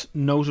are in it,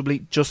 notably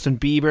Justin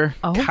Bieber,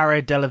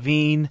 Cara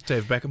Delevingne,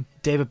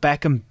 David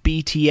Beckham,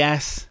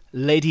 BTS,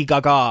 Lady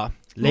Gaga.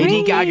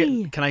 Lady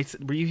Really?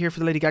 Gaga. Were you here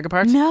for the Lady Gaga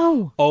part?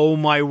 No. Oh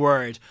my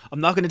word.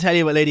 I'm not going to tell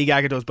you what Lady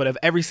Gaga does, but of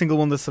every single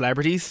one of the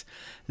celebrities,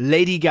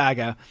 Lady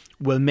Gaga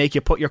will make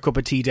you put your cup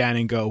of tea down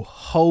and go,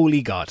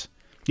 holy God.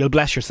 You'll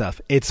bless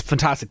yourself. It's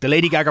fantastic. The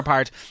Lady Gaga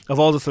part of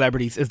all the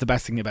celebrities is the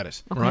best thing about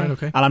it. Right,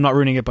 okay. And I'm not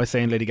ruining it by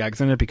saying Lady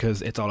Gaga's in it,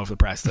 because it's all over the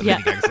press that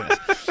Lady Gaga's in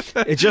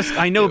it. It's just,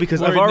 I know, because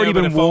I've already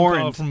been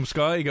warned from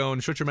Sky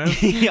going, shut your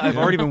mouth. yeah, I've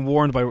already been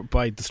warned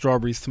by the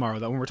Strawberries tomorrow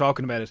that when we're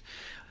talking about it,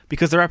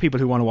 because there are people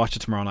who want to watch it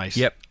tomorrow night.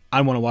 Yep.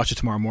 I want to watch it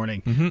tomorrow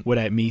morning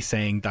without me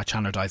saying that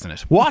Chandler dies in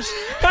it. What?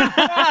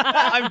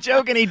 I'm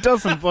joking, he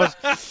doesn't, but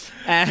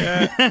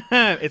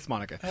it's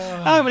Monica.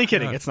 I'm only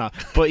kidding, it's not.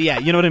 But yeah,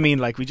 you know what I mean?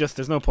 Like,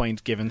 there's no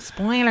point giving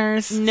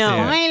spoilers. No.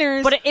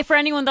 Spoilers. But if for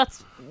anyone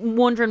that's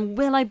wondering,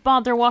 will I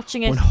bother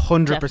watching it?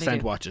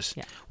 100% watch it.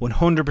 Yeah.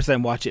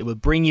 100% watch it. It will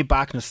bring you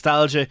back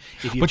nostalgia.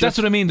 But that's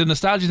what I mean, the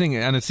nostalgia thing,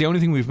 and it's the only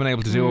thing we've been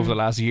able to do over the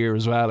last year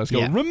as well. Is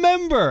go,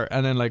 remember!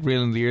 And then like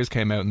Real in the Years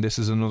came out, and this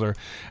is another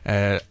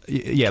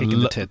kicking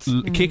the tits.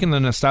 Kicking the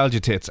nostalgia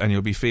tits, and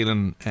you'll be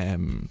feeling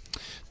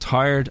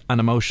tired and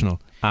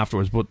emotional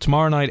afterwards. But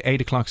tomorrow night,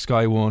 8 o'clock,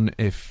 Sky 1,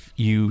 if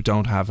you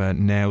don't have a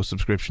Now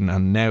subscription,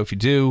 and Now if you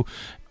do,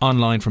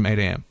 online from 8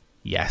 a.m.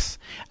 Yes,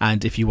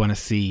 and if you want to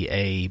see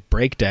a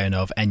breakdown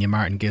of Enya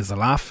Martin Gives a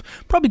Laugh,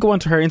 probably go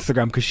onto her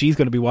Instagram, because she's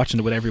going to be watching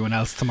it with everyone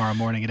else tomorrow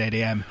morning at 8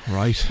 a.m.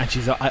 Right. And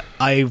she's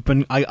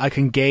I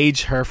can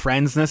gauge her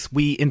friendsness.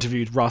 We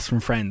interviewed Ross from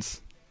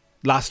Friends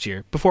last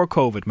year, before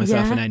COVID,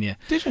 myself and Enya.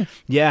 Did you?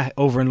 Yeah,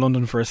 over in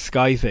London for a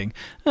Sky thing.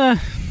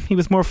 He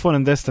was more fun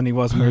in this than he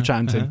was when we were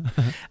chatting to him.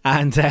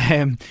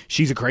 And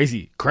she's a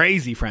crazy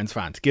Friends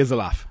fan. Gives a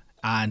Laugh.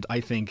 And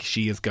I think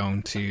she is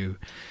going to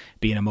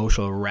be an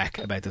emotional wreck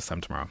about this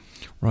time tomorrow.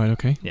 Right,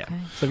 okay. Yeah. Okay.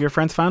 So if you're a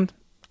Friends fan,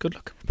 good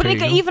luck. But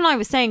like, even I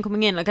was saying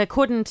coming in, like, I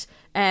couldn't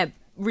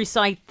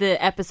recite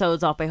the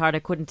episodes off by heart. I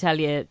couldn't tell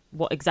you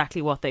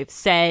exactly what they've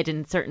said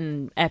in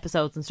certain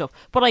episodes and stuff.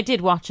 But I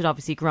did watch it,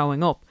 obviously,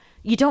 growing up.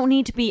 You don't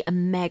need to be a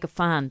mega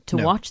fan to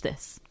watch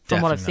this,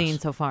 from what I've seen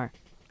so far.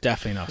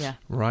 Definitely not. Yeah.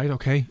 Right,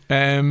 okay.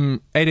 8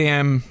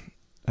 a.m.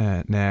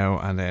 Now,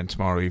 and then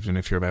tomorrow evening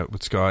if you're about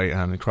with Sky,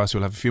 and across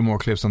we'll have a few more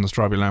clips on the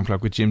Strawberry Alarm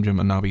Clock with Jim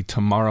and Nobby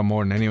tomorrow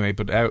morning anyway.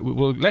 But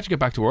we'll let you get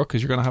back to work,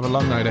 because you're going to have a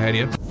long night ahead of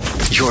you.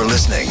 You're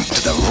listening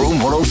to the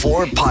Room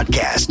 104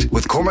 podcast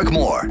with Cormac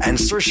Moore and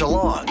Saoirse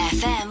Long.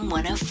 FM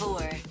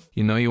 104.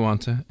 You know you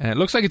want to. It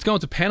looks like it's going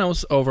to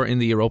Penos over in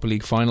the Europa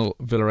League final.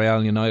 Villarreal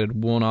and United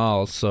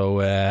 1-1,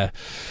 so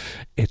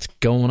it's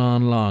going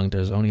on long.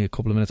 There's only a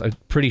couple of minutes. I'm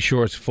pretty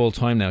sure it's full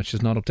time now. It's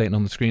just not updating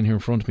on the screen here in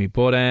front of me.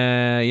 But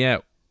yeah.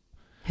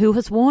 Who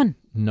has won?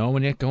 No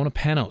one yet. Going to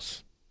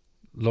Penos.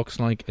 Looks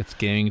like it's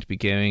going to be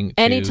going to...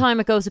 Anytime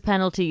it goes to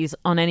penalties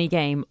on any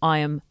game, I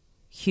am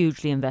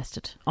hugely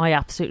invested. I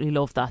absolutely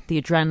love that.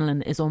 The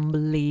adrenaline is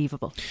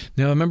unbelievable.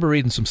 Now, I remember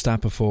reading some stat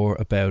before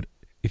about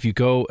if you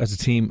go as a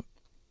team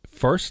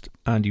first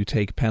and you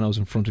take penalties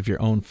in front of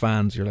your own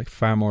fans, you're like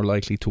far more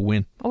likely to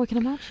win. Oh, I can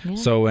imagine, yeah.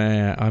 So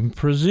I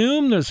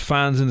presume there's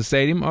fans in the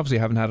stadium. Obviously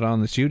I haven't had it on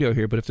in the studio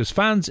here, but if there's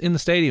fans in the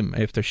stadium,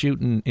 if they're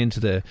shooting into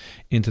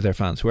their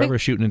fans, whoever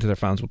is shooting into their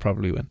fans will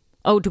probably win.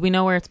 Oh, do we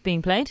know where it's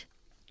being played?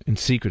 In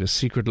secret, a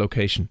secret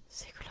location.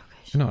 Secret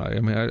location. No,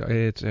 I mean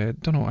I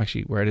don't know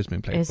actually where it is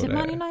being played. Is it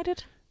Man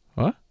United?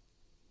 What?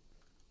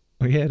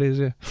 Oh yeah, it is,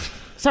 yeah.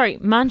 Sorry,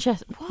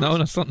 Manchester. What? No,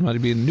 that's not. It might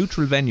be a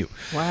neutral venue.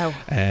 Wow.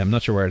 I'm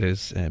not sure where it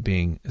is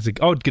being. Is it?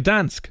 Oh,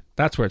 Gdansk.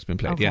 That's where it's been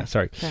played. Okay. Yeah,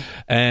 sorry.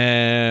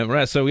 Okay.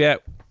 Right. So yeah,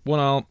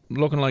 1-1.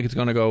 Looking like it's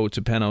going to go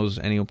to Penos.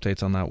 Any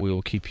updates on that? We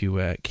will keep you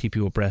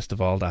abreast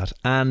of all that.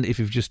 And if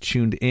you've just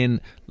tuned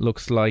in,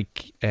 looks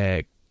like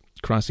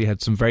Crossy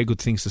had some very good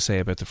things to say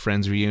about the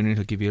Friends reunion.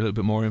 He'll give you a little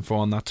bit more info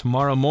on that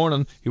tomorrow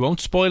morning. He won't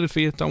spoil it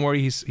for you. Don't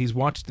worry. He's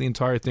watched the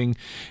entire thing.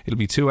 It'll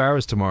be 2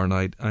 hours tomorrow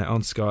night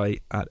on Sky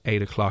at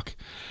 8 o'clock.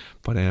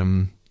 But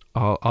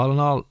all in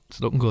all,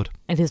 it's looking good.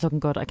 It is looking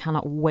good. I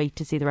cannot wait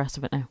to see the rest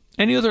of it now.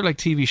 Any other like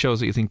TV shows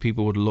that you think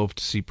people would love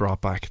to see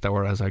brought back that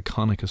were as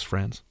iconic as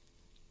Friends?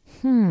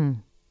 I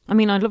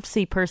mean, I'd love to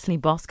see personally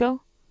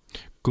Bosco.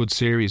 Good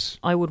series.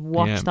 I would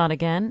watch that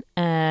again.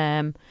 But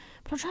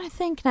I'm trying to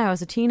think now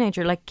as a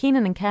teenager, like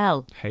Keenan and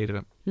Kel. Hated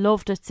it.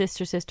 Loved it.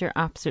 Sister,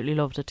 absolutely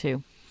loved it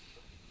too.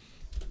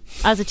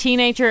 As a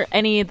teenager,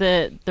 any of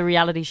the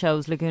reality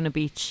shows, Laguna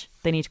Beach,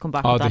 they need to come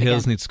back. Oh, with The that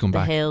Hills again. needs to come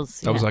back. The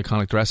Hills, that was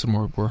iconic. The rest of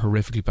them were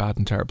horrifically bad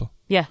and terrible.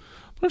 Yeah.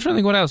 But I'm trying to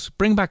think what else.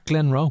 Bring back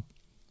Glen Rowe.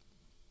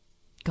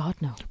 God,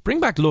 no. Bring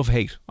back Love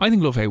Hate. I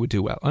think Love Hate would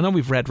do well. I know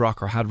we've Red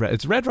Rock or had Red.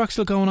 Is Red Rock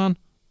still going on?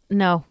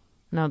 No,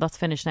 that's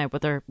finished now.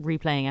 But they're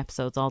replaying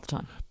episodes all the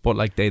time. But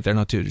like they're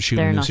not shooting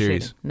a new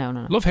series. Shooting.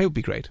 No. Love Hate would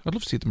be great. I'd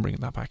love to see them bringing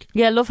that back.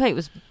 Yeah, Love Hate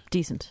was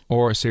decent.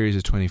 Or a series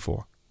of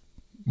 24.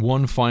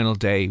 One final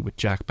day with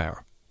Jack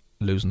Bauer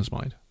losing his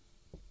mind.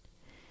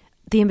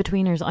 The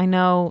In-Betweeners, I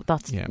know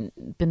that's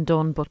been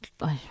done, but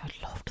I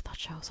loved that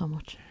show so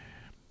much.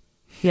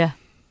 Yeah.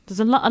 There's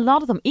a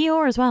lot of them.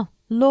 Eeyore as well.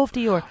 Loved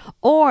Eeyore.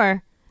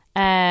 Or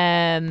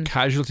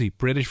Casualty,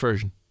 British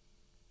version.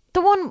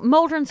 The one,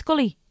 Mulder and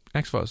Scully.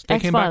 X-Files. They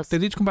came back. They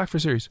did come back for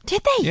a series.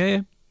 Did they?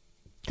 Yeah.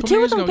 The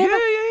two of them came back? Yeah.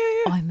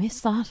 Yeah. Oh, I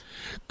missed that.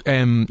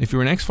 If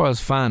you're an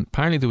X-Files fan,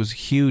 apparently there was a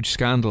huge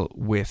scandal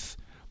with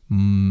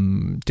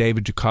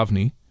David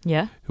Duchovny,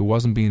 who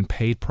wasn't being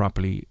paid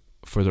properly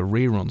for the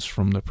reruns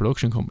from the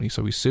production company,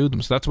 so he sued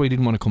them. So that's why he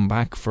didn't want to come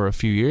back for a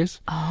few years.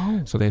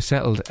 Oh. So they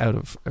settled out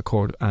of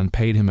accord and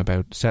paid him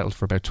settled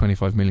for about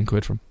 25 million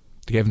quid from him.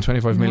 They gave him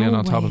 25 million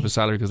on top of his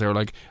salary because they were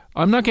like,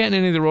 I'm not getting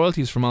any of the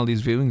royalties from all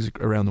these viewings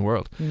around the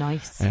world.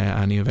 Nice.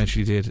 And he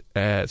eventually did.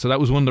 So that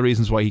was one of the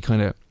reasons why he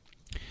kind of,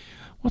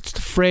 what's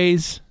the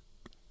phrase?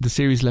 the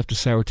series left a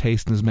sour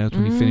taste in his mouth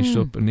when he finished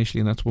up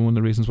initially, and that's one of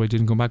the reasons why he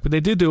didn't come back. But they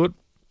did do it.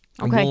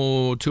 Okay.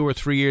 2 or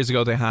 3 years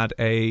ago, they had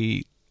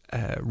a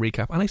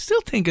recap, and I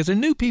still think, as there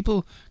new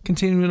people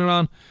continuing it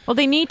on, Well,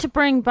 they need to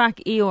bring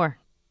back Eeyore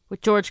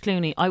with George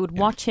Clooney. I would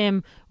watch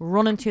him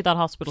running through that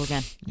hospital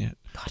again. Yeah.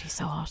 God, he's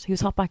so hot. He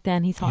was hot back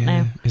then. He's hot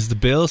now. Is The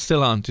Bill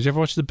still on? Did you ever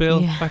watch The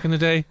Bill back in the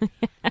day?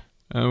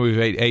 We've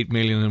 8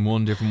 million and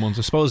one different ones.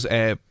 I suppose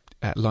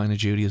Line of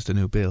Duty is the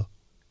new Bill.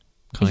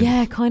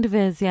 Kind of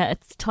is. Yeah,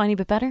 it's a tiny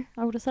bit better,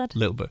 I would have said. A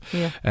little bit.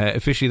 Yeah.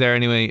 Officially there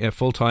anyway,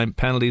 full-time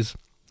penalties.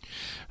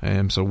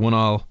 So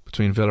 1-1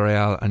 between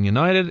Villarreal and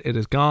United. It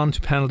has gone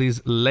to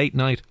penalties late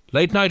night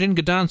in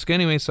Gdansk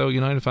anyway, so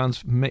United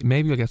fans,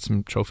 maybe you'll get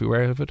some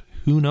trophy-wear of it.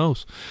 Who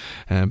knows?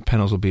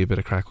 Penalties will be a bit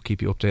of crack. We'll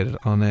keep you updated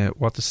on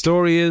what the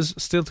story is.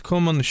 Still to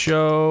come on the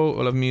show,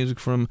 we'll have music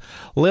from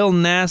Lil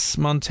Nas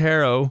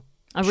Montero.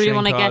 I really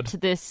want to get to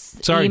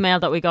this email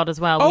that we got as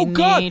well. We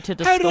need to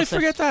discuss how did I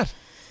forget that?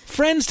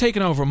 Friends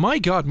taking over. My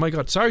God.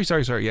 Sorry.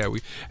 Yeah,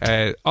 we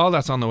all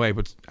that's on the way,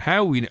 but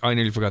I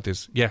nearly forgot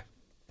this. Yeah.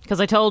 Because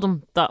I told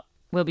him that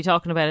we'll be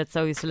talking about it,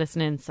 so he's to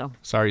listen in. So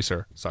sorry,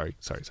 sir. Sorry.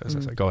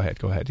 Go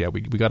ahead. Yeah, we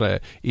got a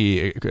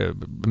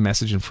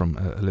message in from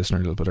a listener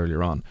a little bit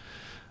earlier on,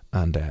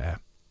 and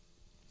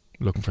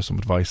looking for some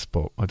advice,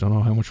 but I don't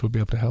know how much we'll be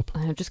able to help.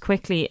 Just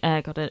quickly,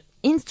 got an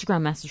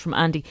Instagram message from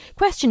Andy.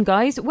 Question,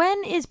 guys: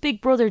 when is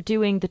Big Brother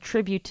doing the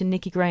tribute to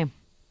Nicky Graham?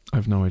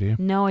 I've no idea.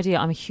 No idea.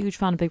 I'm a huge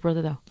fan of Big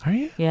Brother, though. Are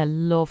you? Yeah,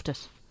 loved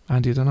it.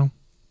 Andy, I don't know.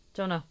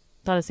 Don't know.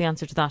 That is the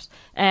answer to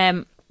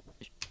that.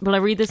 Will I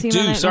read this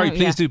email?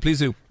 Please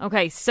do.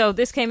 Okay, so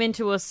this came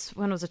into us,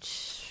 when was it?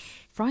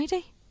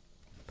 Friday?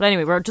 But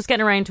anyway, we're just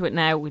getting around to it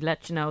now. We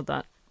let you know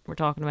that we're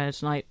talking about it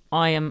tonight.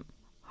 I am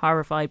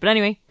horrified. But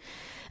anyway,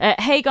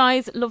 hey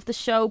guys, love the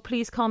show.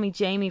 Please call me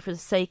Jamie for the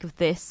sake of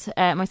this.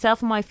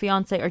 Myself and my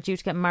fiance are due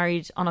to get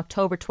married on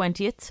October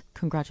 20th.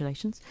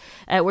 Congratulations.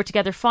 We're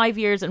together 5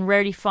 years and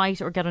rarely fight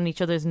or get on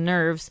each other's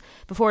nerves.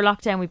 Before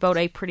lockdown, we both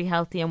ate pretty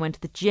healthy and went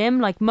to the gym.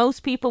 Like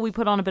most people, we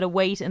put on a bit of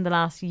weight in the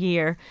last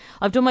year.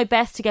 I've done my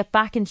best to get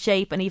back in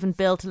shape and even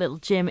built a little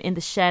gym in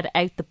the shed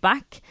out the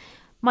back.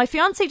 My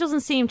fiancée doesn't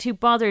seem too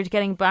bothered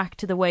getting back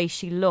to the way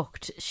she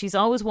looked. She's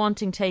always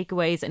wanting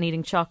takeaways and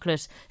eating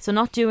chocolate, so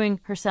not doing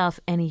herself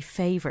any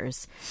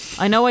favours.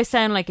 I know I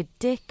sound like a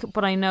dick,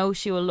 but I know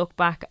she will look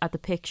back at the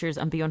pictures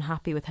and be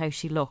unhappy with how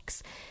she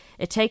looks.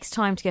 It takes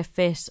time to get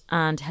fit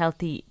and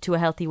healthy to a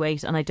healthy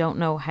weight, and I don't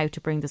know how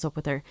to bring this up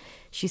with her.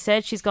 She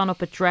said she's gone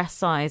up a dress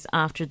size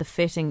after the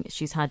fitting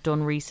she's had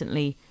done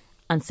recently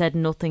and said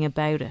nothing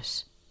about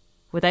it.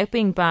 Without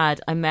being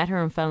bad, I met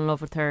her and fell in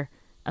love with her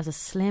as a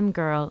slim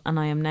girl, and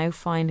I am now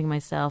finding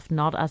myself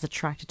not as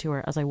attracted to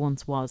her as I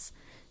once was.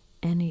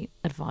 Any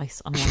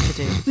advice on what to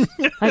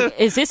do? Like,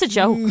 is this a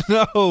joke?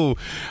 No.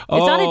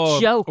 Is that a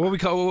joke?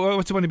 What's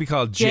it going to be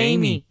called?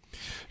 Jamie.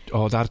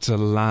 Oh, that's a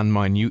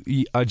landmine.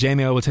 You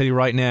Jamie, I will tell you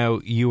right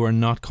now, you are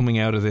not coming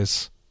out of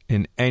this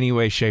in any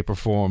way, shape or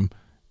form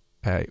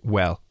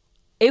well.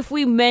 If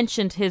we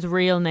mentioned his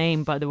real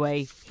name, by the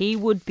way, he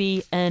would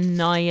be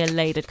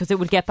annihilated, because it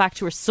would get back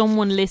to her.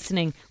 Someone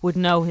listening would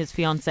know his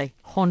fiancé,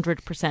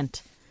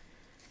 100%.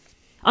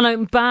 And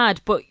I'm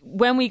bad, but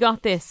when we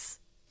got this,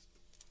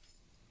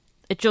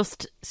 it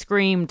just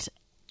screamed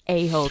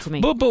a-hole to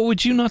me. But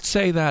would you not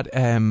say that,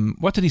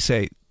 what did he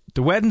say?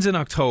 The wedding's in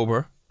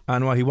October,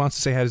 and what he wants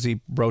to say, how does he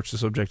broach the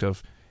subject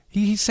of?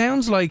 He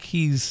sounds like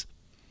he's...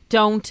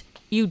 Don't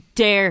you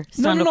dare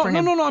stand up for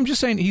him. No, I'm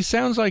just saying, he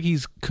sounds like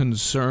he's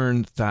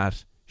concerned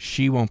that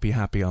she won't be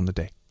happy on the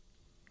day.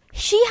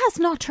 She has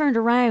not turned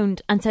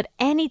around and said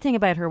anything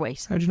about her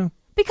weight. How do you know?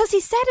 Because he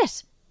said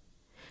it.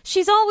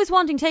 She's always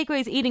wanting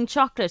takeaways, eating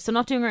chocolate, so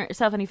not doing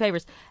herself any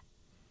favours.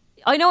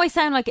 I know I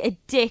sound like a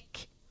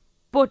dick,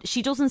 but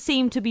she doesn't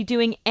seem to be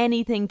doing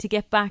anything to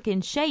get back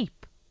in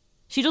shape.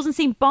 She doesn't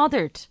seem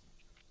bothered.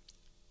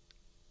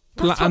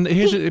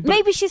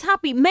 Maybe she's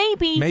happy.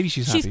 Maybe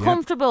she's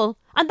comfortable. Yeah.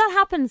 And that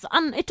happens.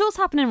 And it does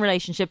happen in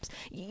relationships.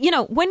 You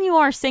know, when you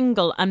are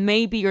single and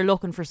maybe you're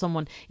looking for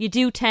someone, you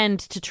do tend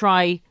to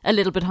try a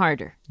little bit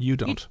harder. You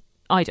don't.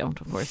 I don't,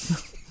 of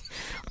course.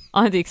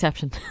 I'm the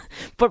exception.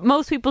 But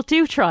most people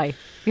do try,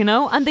 you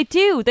know, and they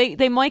do.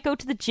 They might go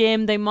to the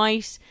gym. They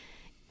might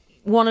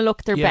want to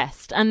look their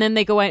best. And then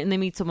they go out and they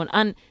meet someone.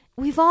 And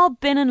we've all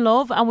been in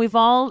love and we've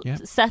all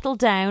settled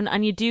down,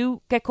 and you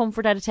do get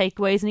comfort out of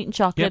takeaways and eating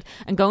chocolate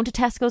and going to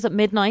Tesco's at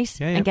midnight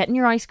and getting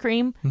your ice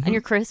cream and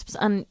your crisps,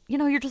 and you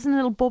know, you're just in a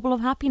little bubble of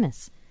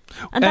happiness,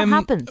 and that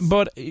happens.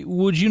 But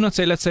would you not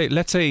say, let's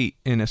say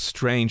in a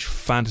strange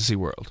fantasy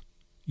world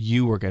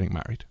you were getting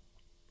married?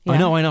 I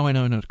know,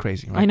 it's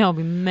crazy, right? I know, it'd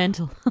be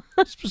mental.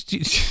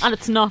 And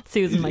it's not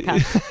Susan, my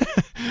cat.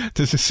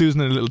 There's a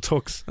Susan in a little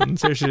tux and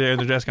seriously there in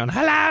the dress going,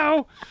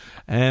 hello.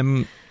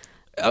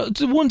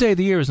 It's one day of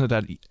the year, isn't it,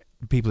 that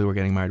people who are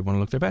getting married want to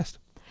look their best?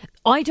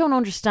 I don't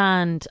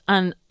understand,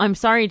 and I'm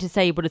sorry to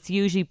say, but it's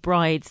usually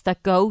brides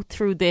that go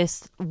through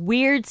this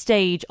weird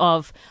stage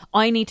of,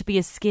 I need to be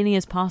as skinny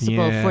as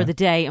possible for the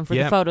day and for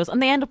the photos,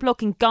 and they end up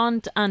looking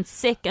gaunt and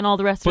sick and all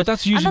the rest of it. But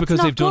that's usually because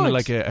they've done good.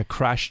 like a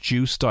crash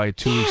juice diet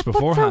 2 weeks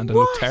beforehand and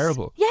look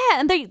terrible. Yeah,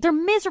 and they're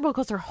miserable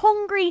because they're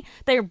hungry,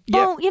 they're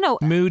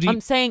moody. I'm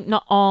saying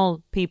not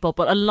all people,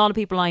 but a lot of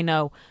people I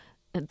know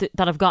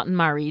that have gotten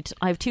married.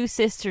 I have 2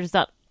 sisters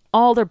that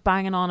all they're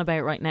banging on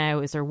about right now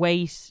is their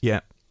weight.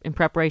 Yeah. In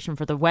preparation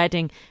for the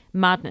wedding.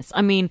 Madness.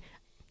 I mean,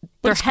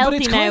 they're healthy now.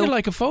 But it's kind of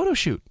like a photo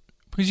shoot.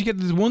 Because you get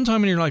this one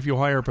time in your life you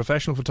hire a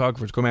professional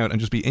photographer to come out and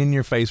just be in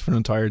your face for an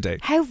entire day.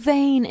 How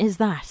vain is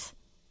that?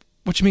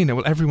 What do you mean?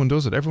 Well, everyone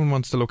does it. Everyone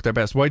wants to look their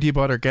best. Why do you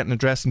bother getting a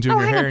dress and doing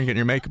your hair and getting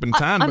your makeup and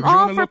tan? I'm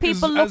all for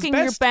people looking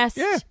your best.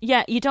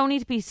 Yeah, you don't need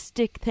to be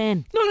stick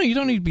thin. No, you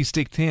don't need to be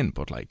stick thin.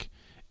 But like,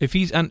 if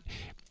he's... And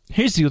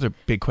here's the other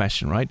big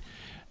question, right?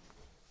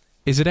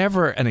 Is it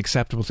ever an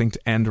acceptable thing to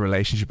end a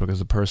relationship because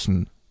the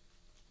person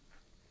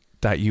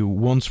that you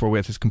once were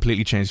with has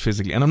completely changed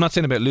physically? And I'm not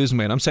saying about losing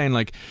weight. I'm saying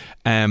like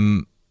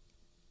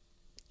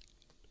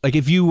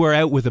if you were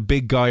out with a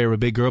big guy or a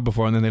big girl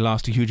before and then they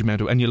lost a huge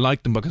amount of, and you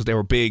liked them because they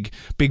were big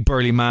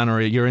burly man, or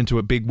you're into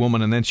a big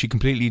woman and then she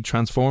completely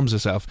transforms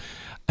herself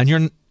and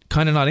you're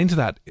kind of not into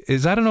that.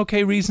 Is that an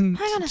okay reason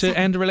to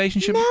end a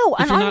relationship? No.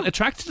 If you're not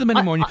attracted to them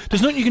anymore.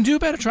 There's nothing you can do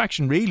about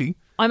attraction, really.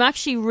 I'm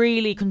actually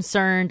really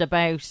concerned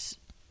about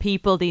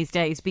people these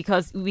days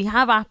because we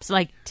have apps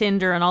like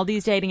Tinder and all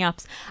these dating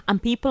apps, and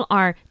people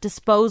are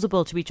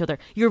disposable to each other.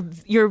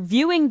 You're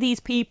viewing these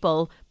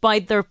people by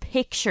their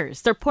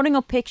pictures. They're putting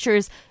up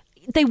pictures.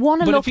 They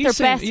want to look their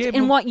best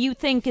in what you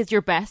think is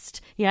your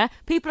best. Yeah,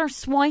 people are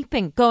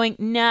swiping, going,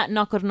 nah,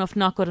 not good enough,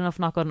 not good enough,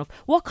 not good enough.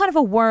 What kind of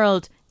a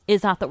world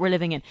is that we're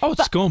living in? Oh,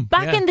 it's scum.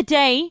 Back in the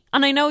day,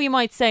 and I know you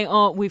might say,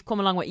 oh, we've come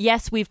a long way.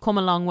 Yes, we've come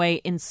a long way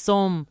in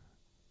some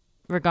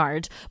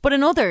regard, but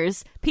in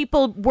others,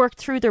 people worked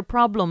through their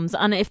problems,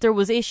 and if there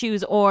was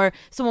issues or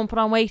someone put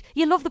on weight,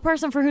 you love the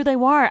person for who they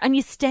were and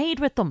you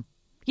stayed with them.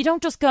 You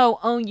don't just go,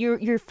 oh,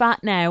 you're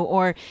fat now,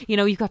 or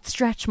you've got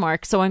stretch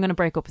marks, so I'm going to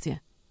break up with you.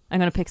 I'm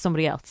going to pick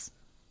somebody else.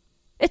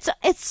 It's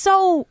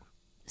so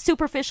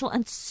superficial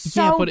and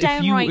so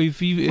downright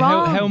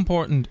wrong. How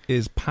important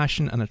is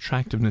passion and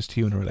attractiveness to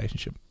you in a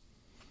relationship?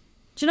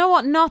 Do you know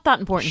what? Not that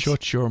important.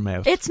 Shut your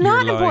mouth. It's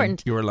not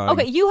important. You're lying.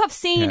 Okay, you have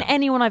seen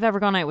anyone I've ever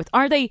gone out with.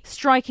 Are they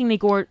strikingly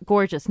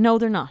gorgeous? No,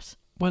 they're not.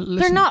 Well, listen,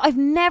 they're not. I've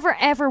never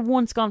ever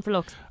once gone for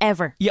looks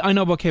ever. Yeah, I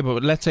know. But okay,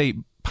 but let's say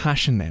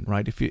passion then,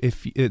 right? If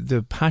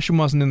the passion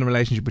wasn't in the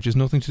relationship, which has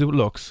nothing to do with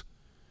looks,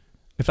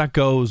 if that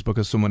goes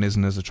because someone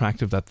isn't as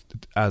attractive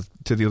as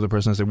to the other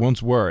person as they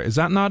once were, is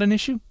that not an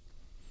issue?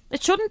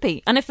 It shouldn't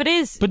be. And if it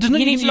is, but you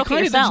need to look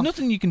at yourself. There's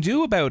nothing you can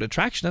do about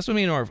attraction. That's what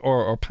I mean,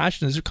 or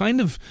passion. Is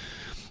kind of,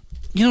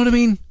 you know what I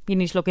mean? You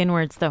need to look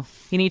inwards, though.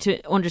 You need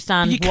to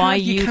understand why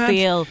you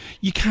feel.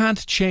 You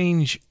can't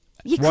change.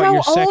 You what grow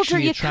you're older.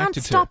 You can't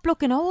stop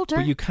looking older.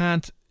 But you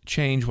can't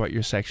change what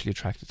you're sexually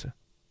attracted to.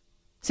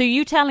 So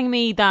you telling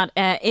me that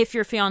if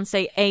your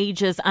fiance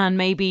ages and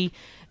maybe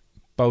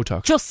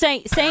Botox, just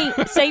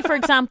say for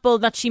example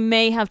that she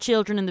may have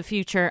children in the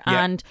future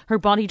and her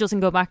body doesn't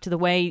go back to the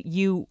way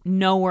you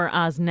know her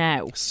as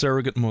now,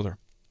 surrogate mother.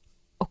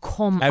 Oh,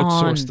 come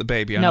Outsource the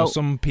baby. I know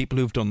some people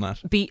who've done that.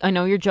 I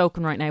know you're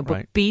joking right now,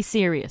 but be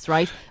serious,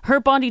 right? Her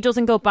body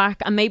doesn't go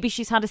back, and maybe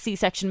she's had a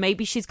C-section.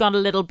 Maybe she's got a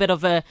little bit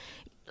of a...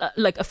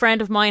 like a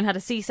friend of mine had a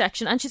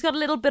C-section, and she's got a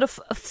little bit of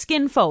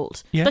skin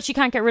fold that she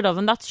can't get rid of,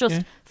 and that's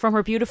just from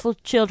her beautiful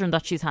children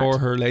that she's had. Or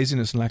her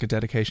laziness and lack of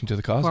dedication to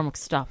the cause. Cormac,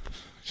 stop.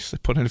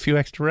 Just put in a few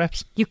extra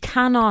reps. You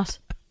cannot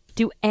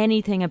do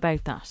anything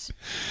about that.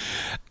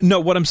 No,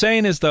 what I'm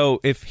saying is,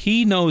 though, if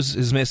he knows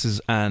his missus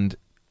and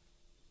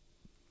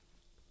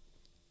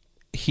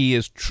he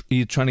is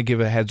he's trying to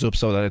give a heads up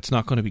so that it's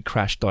not going to be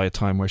crash diet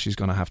time where she's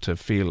going to have to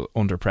feel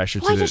under pressure.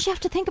 Why does she have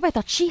to think about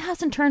that? She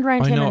hasn't turned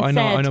around to him and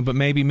said... I know, but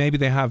maybe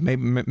they have.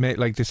 Maybe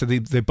like they said,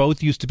 they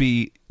both used to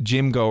be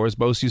gym goers,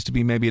 both used to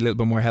be maybe a little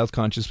bit more health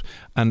conscious,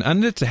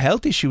 and it's a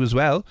health issue as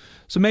well.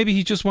 So maybe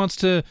he just wants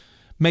to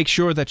make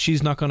sure that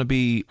she's not going to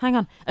be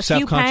a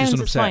few pounds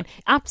is fine.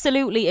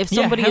 Absolutely, if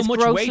somebody is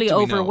grossly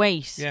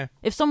overweight,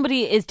 if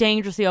somebody is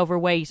dangerously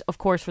overweight, of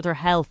course, for their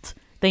health,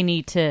 they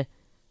need to,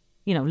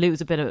 lose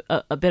a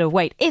bit of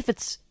weight if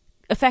it's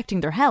affecting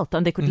their health,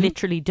 and they could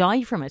literally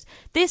die from it.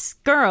 This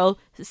girl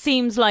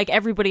seems like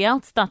everybody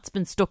else that's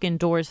been stuck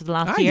indoors for the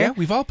last year. Yeah,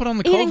 we've all put on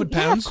the COVID pounds.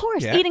 Yeah, of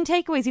course. Yeah. Eating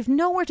takeaways, you've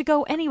nowhere to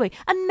go anyway.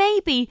 And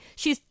maybe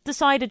she's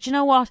decided, you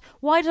know what?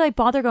 Why did I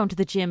bother going to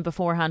the gym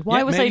beforehand?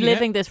 Why was I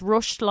living this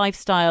rushed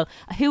lifestyle?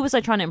 Who was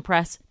I trying to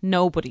impress?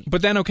 Nobody.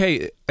 But then,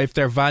 okay, if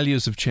their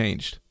values have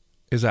changed,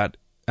 is that,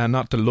 and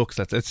not the looks,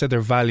 let's say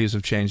their values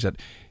have changed, that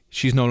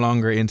she's no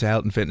longer into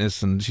health and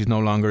fitness, and she's no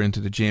longer into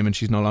the gym, and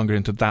she's no longer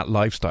into that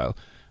lifestyle.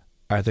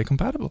 Are they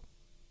compatible?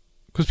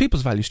 Because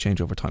people's values change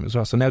over time as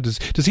well. So now does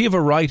he have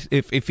a right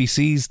if he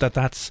sees that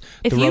that's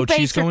the road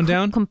she's going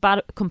down?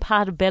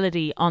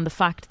 Compatibility on the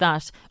fact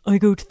that I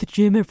go to the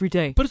gym every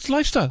day. But it's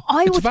lifestyle.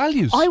 It's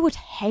values. I would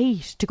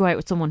hate to go out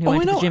with someone who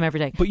went to the gym every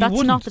day. But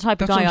that's not the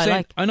type of guy I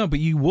like. I know, but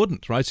you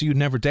wouldn't, right? So you'd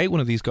never date one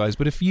of these guys.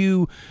 But if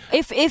you...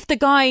 If the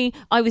guy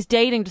I was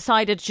dating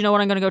decided, you know what,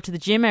 I'm going to go to the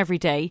gym every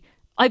day,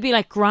 I'd be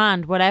like,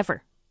 grand,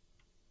 whatever.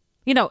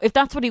 You know, if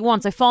that's what he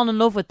wants, I fall in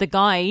love with the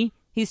guy...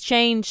 He's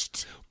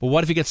changed. But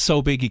what if he gets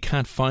so big he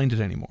can't find it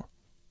anymore?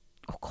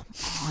 Oh, come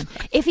on.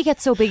 If he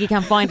gets so big he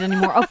can't find it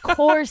anymore, of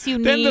course you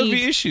need... Then there'll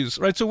be issues,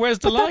 right? So where's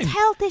the line? But that's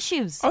health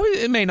issues. Oh,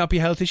 it may not be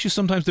health issues.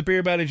 Sometimes the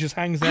beer belly just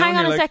hangs down. Hang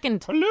on a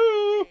second.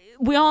 Hello?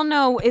 We all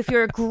know if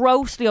you're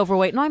grossly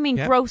overweight, and I mean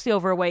grossly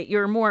overweight,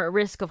 you're more at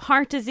risk of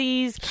heart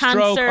disease,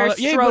 cancer,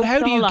 stroke, but how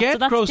do you get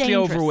so grossly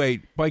dangerous.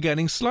 Overweight? By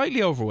getting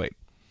slightly overweight.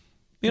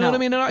 You know No,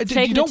 what I mean?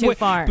 taking it too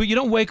far. But you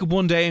don't wake up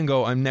one day and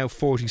go, I'm now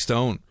 40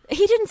 stone.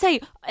 He didn't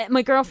say,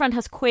 my girlfriend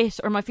has quit,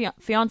 or my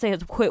fiance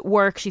has quit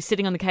work, she's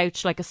sitting on the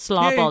couch like a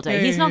slob all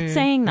day. He's not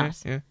saying that.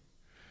 Yeah.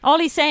 All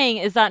he's saying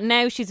is that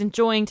now she's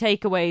enjoying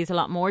takeaways a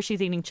lot more, she's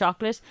eating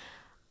chocolate,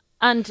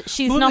 and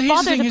she's not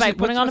bothered about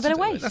putting on a bit of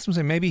weight. That's what I'm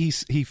saying. Maybe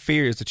he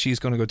fears that she's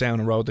going to go down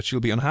a road that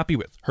she'll be unhappy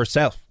with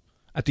herself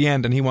at the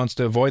end, and he wants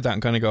to avoid that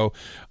and kind of go,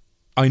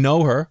 I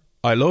know her,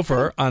 I love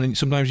her, and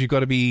sometimes you've got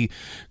to be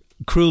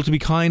cruel to be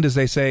kind, as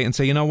they say, and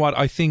say, you know what,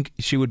 I think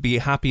she would be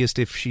happiest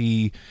if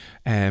she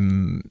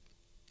didn't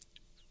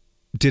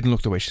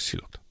look the way she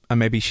looked. And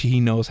maybe he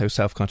knows how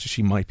self-conscious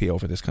she might be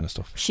over this kind of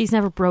stuff. She's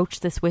never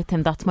broached this with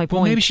him, that's my point.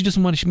 Well, maybe she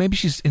doesn't want to, maybe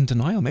she's in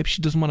denial. Maybe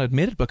she doesn't want to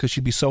admit it because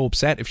she'd be so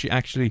upset if she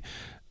actually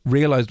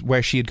realised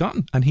where she had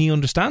gotten, and he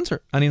understands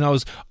her and he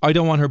knows, I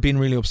don't want her being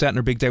really upset in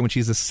her big day when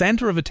she's the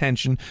centre of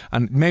attention.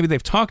 And maybe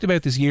they've talked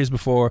about this years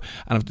before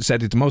and have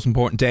said it's the most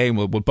important day and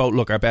we'll both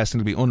look our best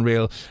and it'll be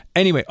unreal.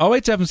 Anyway,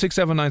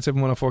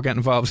 08767971004, get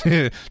involved.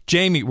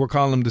 Jamie, we're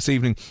calling him this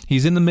evening.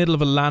 He's in the middle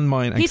of a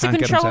landmine and he's can't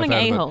get himself out of it.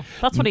 He's a controlling a-hole.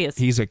 That's what he is.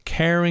 He's a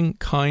caring,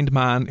 kind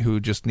man who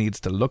just needs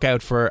to look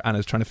out for her and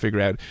is trying to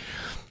figure out.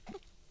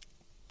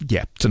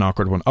 Yeah, it's an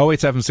awkward one.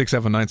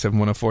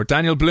 08767971004.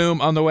 Daniel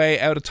Bloom on the way,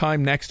 out of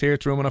time. Next here,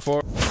 it's Room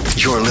 104.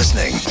 You're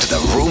listening to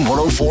the Room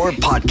 104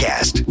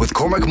 podcast with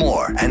Cormac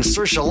Moore and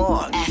Saoirse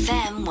Long.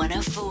 FM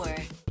 104.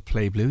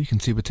 Play Blue, you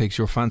can see what takes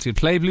your fancy at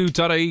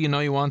playblue.ie. You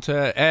know you want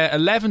to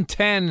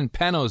 11:10 in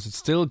Pennos. It's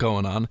still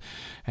going on.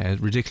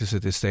 Ridiculous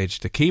at this stage.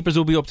 The keepers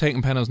will be up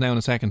taking Pennos now in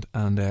a second,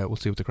 and we'll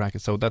see what the crack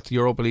is. So that's the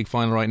Europa League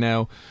final right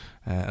now.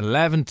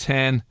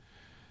 11:10.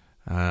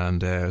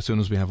 And as soon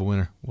as we have a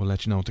winner, we'll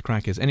let you know what the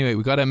crack is. Anyway,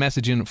 we got a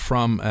message in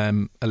from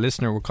a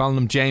listener. We're calling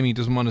him Jamie. He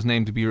doesn't want his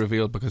name to be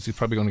revealed because he's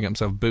probably going to get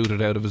himself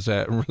booted out of his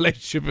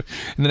relationship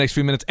in the next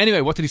few minutes.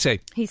 Anyway, what did he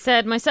say? He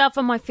said, myself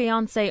and my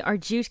fiancé are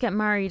due to get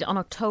married on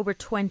October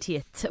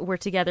 20th. We're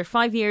together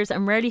 5 years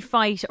and rarely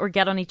fight or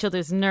get on each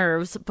other's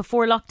nerves.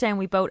 Before lockdown,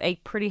 we both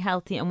ate pretty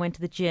healthy and went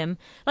to the gym.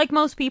 Like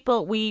most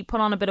people, we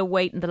put on a bit of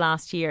weight in the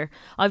last year.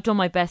 I've done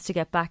my best to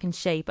get back in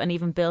shape and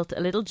even built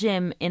a little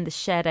gym in the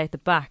shed out the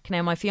back.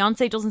 Now, my fiancé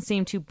doesn't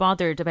seem too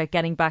bothered about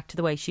getting back to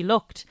the way she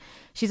looked.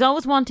 She's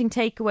always wanting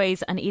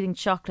takeaways and eating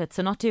chocolate,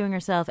 so not doing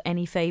herself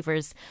any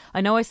favours.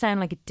 I know I sound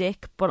like a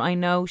dick, but I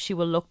know she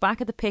will look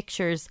back at the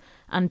pictures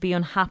and be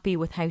unhappy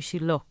with how she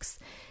looks.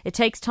 It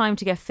takes time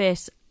to get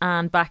fit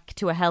and back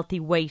to a healthy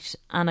weight,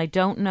 and I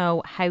don't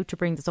know how to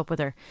bring this up with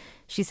her.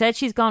 She said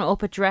she's gone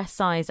up a dress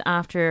size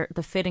after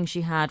the fitting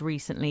she had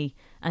recently,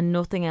 and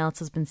nothing else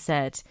has been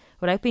said.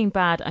 Without being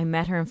bad, I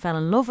met her and fell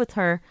in love with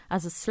her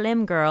as a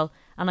slim girl,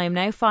 and I am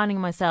now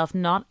finding myself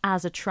not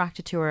as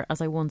attracted to her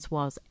as I once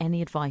was.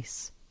 Any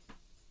advice?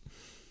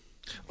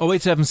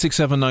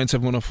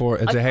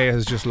 08767971004. De Gea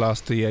has just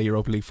lost the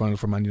Europa League final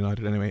for Man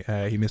United. Anyway,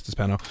 he missed his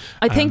penalty.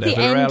 I think the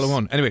end.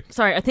 Won. Anyway,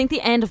 sorry. I think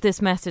the end of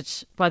this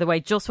message, by the way,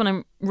 just when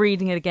I'm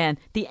reading it again,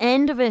 the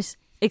end of it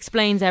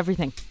explains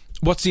everything.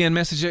 What's the end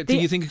message? Do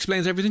you think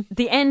explains everything?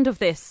 The end of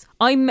this,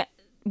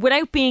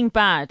 without being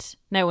bad.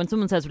 Now, when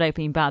someone says without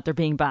being bad, they're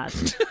being bad.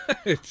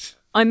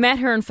 I met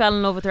her and fell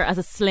in love with her as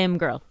a slim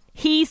girl.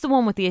 He's the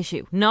one with the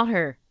issue, not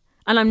her.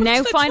 And I'm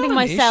now finding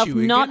myself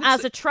not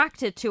as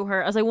attracted to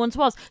her as I once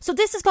was. So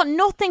this has got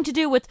nothing to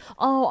do with,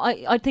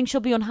 I think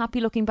she'll be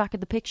unhappy looking back at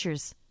the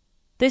pictures.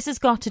 This has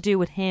got to do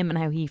with him and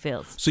how he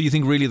feels. So you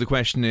think really the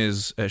question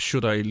is,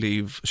 should I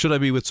leave? Should I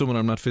be with someone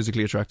I'm not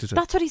physically attracted to?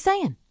 That's what he's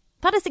saying.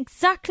 That is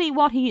exactly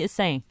what he is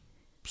saying.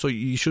 So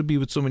you should be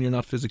with someone you're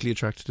not physically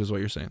attracted to is what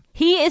you're saying?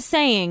 He is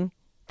saying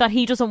that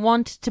he doesn't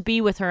want to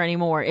be with her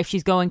anymore if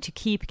she's going to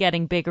keep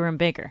getting bigger and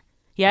bigger.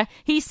 Yeah,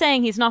 he's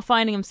saying he's not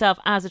finding himself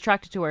as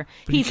attracted to her.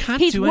 But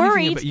he's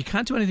worried. You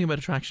can't do anything about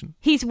attraction.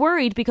 He's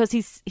worried because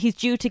he's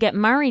due to get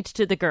married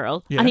to the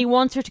girl, and he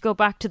wants her to go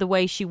back to the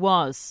way she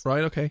was.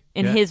 Right. Okay.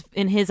 In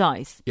his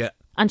eyes. Yeah.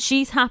 And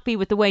she's happy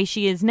with the way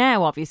she is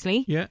now,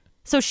 obviously. Yeah.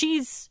 So she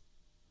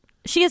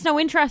has no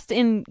interest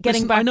in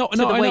getting back to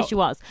the way she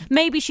was.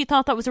 Maybe she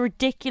thought that was a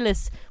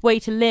ridiculous way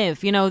to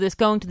live. You know, this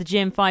going to the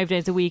gym 5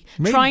 days a week,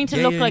 trying to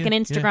look like an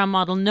Instagram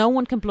model. No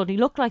one can bloody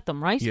look like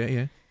them, right? Yeah.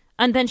 Yeah.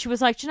 And then she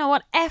was like, "Do you know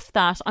what? F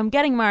that. I'm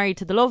getting married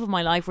to the love of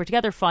my life. We're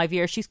together 5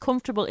 years. She's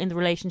comfortable in the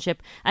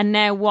relationship. And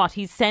now what?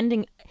 He's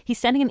sending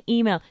an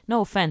email.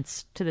 No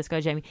offence to this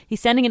guy, Jamie.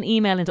 He's sending an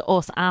email into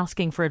us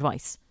asking for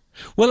advice.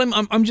 Well,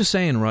 I'm just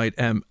saying, right?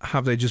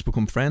 Have they just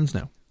become friends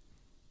now?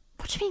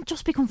 What do you mean,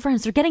 just become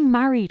friends? They're getting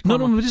married. No,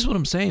 but this is what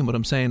I'm saying.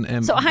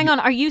 So hang on,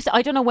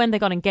 I don't know when they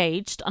got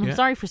engaged, and I'm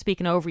sorry for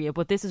speaking over you,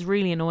 but this is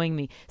really annoying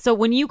me. So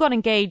when you got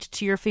engaged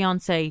to your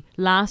fiancée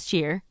last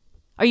year,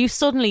 are you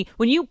suddenly,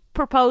 when you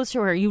proposed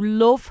to her, you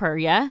love her,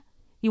 yeah?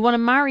 You want to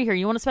marry her.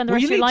 You want to spend the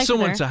rest of your life with her. You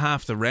need someone to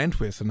half the rent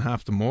with and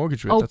half the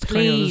mortgage with. Oh, That's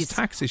please. kind of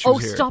tax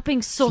issues here. Stop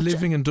being such...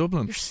 living in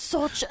Dublin. You're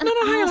such an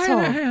asshole.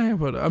 asshole.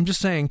 But I'm just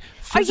saying,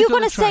 are you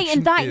going to say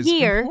in that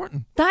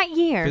important.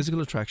 year...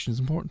 Physical attraction is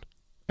important.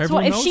 So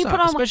Everyone if knows she that, put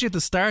on, especially at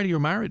the start of your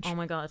marriage. Oh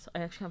my God, I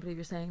actually can't believe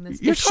you're saying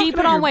this. You're if she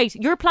put on weight,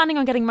 you're planning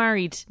on getting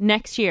married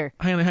next year.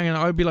 Hang on.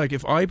 I'd be like,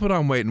 if I put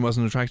on weight and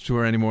wasn't attracted to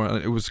her anymore,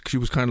 and she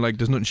was kind of like,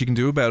 there's nothing she can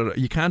do about it.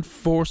 You can't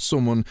force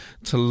someone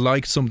to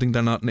like something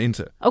they're not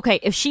into. Okay,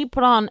 if she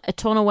put on a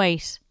ton of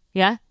weight,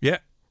 yeah? Yeah.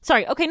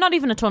 Sorry, okay, not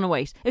even a ton of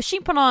weight. If she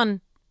put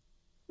on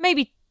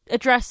maybe a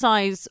dress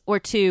size or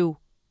two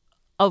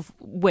of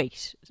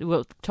weight,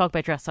 we'll talk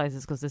about dress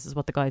sizes because this is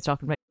what the guy's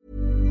talking about.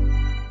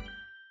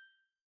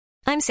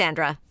 I'm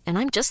Sandra, and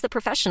I'm just the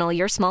professional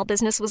your small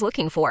business was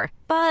looking for.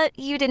 But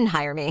you didn't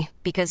hire me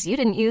because you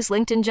didn't use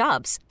LinkedIn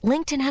Jobs.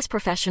 LinkedIn has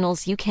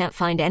professionals you can't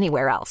find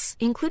anywhere else,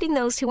 including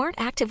those who aren't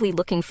actively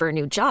looking for a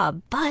new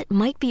job, but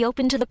might be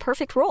open to the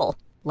perfect role,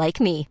 like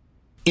me.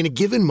 In a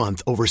given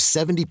month, over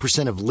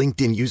 70% of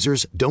LinkedIn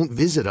users don't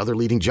visit other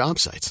leading job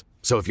sites.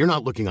 So if you're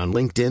not looking on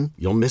LinkedIn,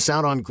 you'll miss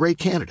out on great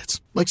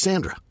candidates, like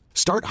Sandra.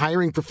 Start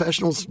hiring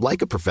professionals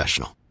like a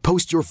professional.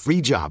 Post your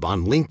free job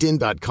on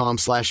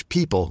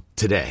linkedin.com/people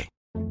today.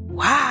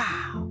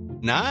 Wow.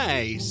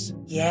 Nice.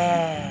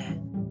 Yeah.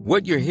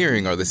 What you're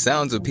hearing are the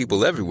sounds of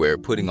people everywhere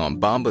putting on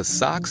Bombas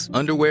socks,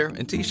 underwear,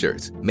 and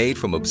T-shirts made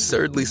from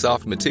absurdly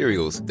soft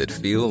materials that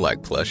feel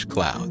like plush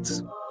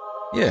clouds.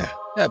 Yeah,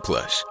 that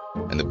plush.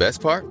 And the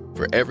best part?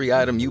 For every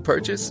item you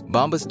purchase,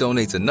 Bombas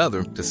donates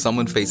another to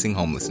someone facing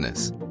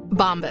homelessness.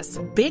 Bombas.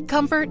 Big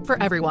comfort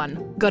for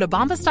everyone. Go to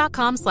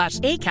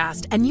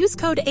bombas.com/ACAST and use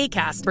code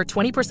ACAST for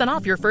 20%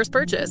 off your first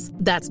purchase.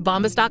 That's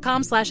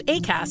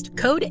bombas.com/ACAST.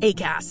 Code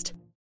ACAST.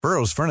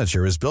 Burrow's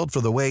furniture is built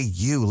for the way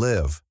you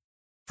live.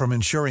 From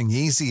ensuring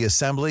easy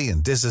assembly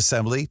and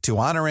disassembly to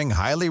honoring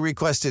highly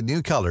requested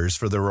new colors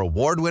for their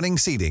award-winning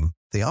seating,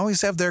 they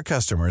always have their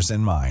customers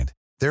in mind.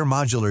 Their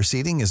modular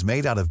seating is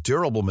made out of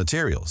durable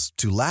materials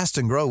to last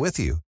and grow with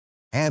you.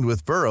 And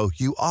with Burrow,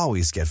 you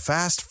always get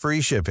fast,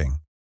 free shipping.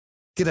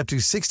 Get up to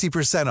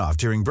 60% off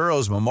during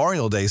Burrow's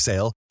Memorial Day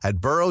sale at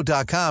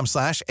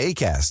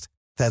burrow.com/ACAST.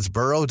 That's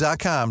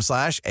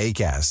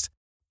burrow.com/ACAST.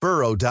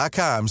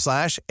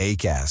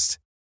 burrow.com/ACAST.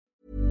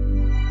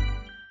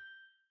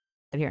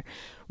 Here,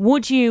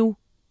 would you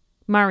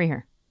marry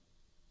her?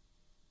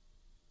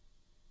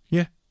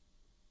 Yeah.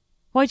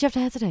 Why'd you have to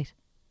hesitate?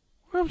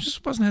 Well, I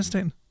just wasn't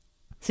hesitating.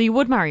 So you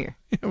would marry her?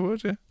 Yeah, I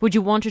would, yeah. Would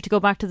you want her to go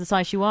back to the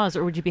size she was,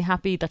 or would you be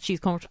happy that she's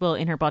comfortable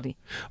in her body?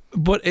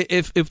 But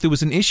if there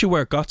was an issue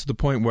where it got to the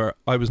point where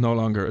I was no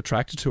longer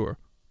attracted to her,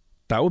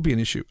 that would be an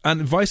issue.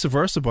 And vice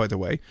versa, by the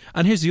way.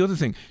 And here's the other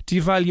thing. Do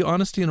you value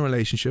honesty in a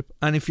relationship?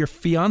 And if your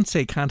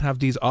fiancé can't have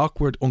these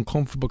awkward,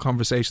 uncomfortable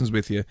conversations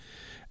with you,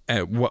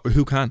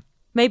 who can?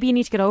 Maybe you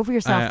need to get over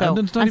yourself, though,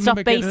 and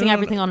stop basing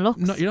everything on looks.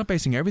 No, you're not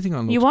basing everything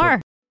on looks. You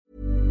are.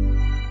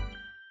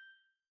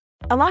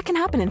 A lot can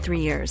happen in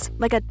 3 years,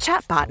 like a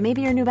chatbot may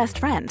be your new best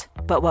friend.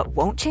 But what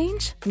won't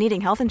change?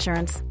 Needing health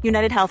insurance.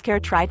 United Healthcare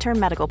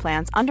Tri-Term Medical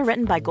Plans,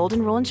 underwritten by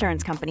Golden Rule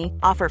Insurance Company,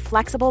 offer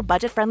flexible,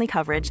 budget-friendly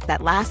coverage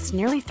that lasts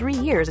nearly 3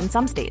 years in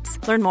some states.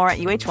 Learn more at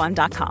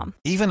uh1.com.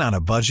 Even on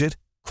a budget,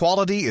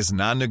 quality is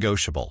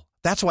non-negotiable.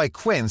 That's why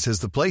Quince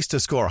is the place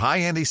to score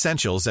high-end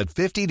essentials at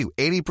 50 to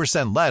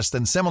 80% less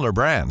than similar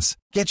brands.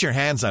 Get your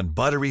hands on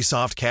buttery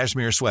soft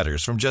cashmere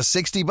sweaters from just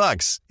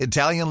 $60,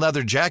 Italian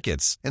leather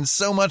jackets, and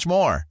so much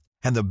more.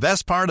 And the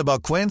best part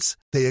about Quince,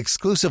 they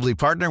exclusively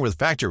partner with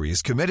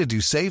factories committed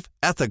to safe,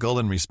 ethical,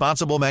 and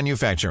responsible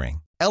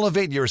manufacturing.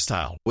 Elevate your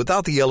style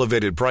without the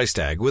elevated price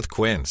tag with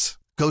Quince.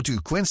 Go to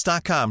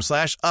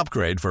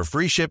quince.com/upgrade for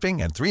free shipping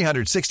and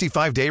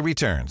 365-day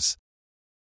returns.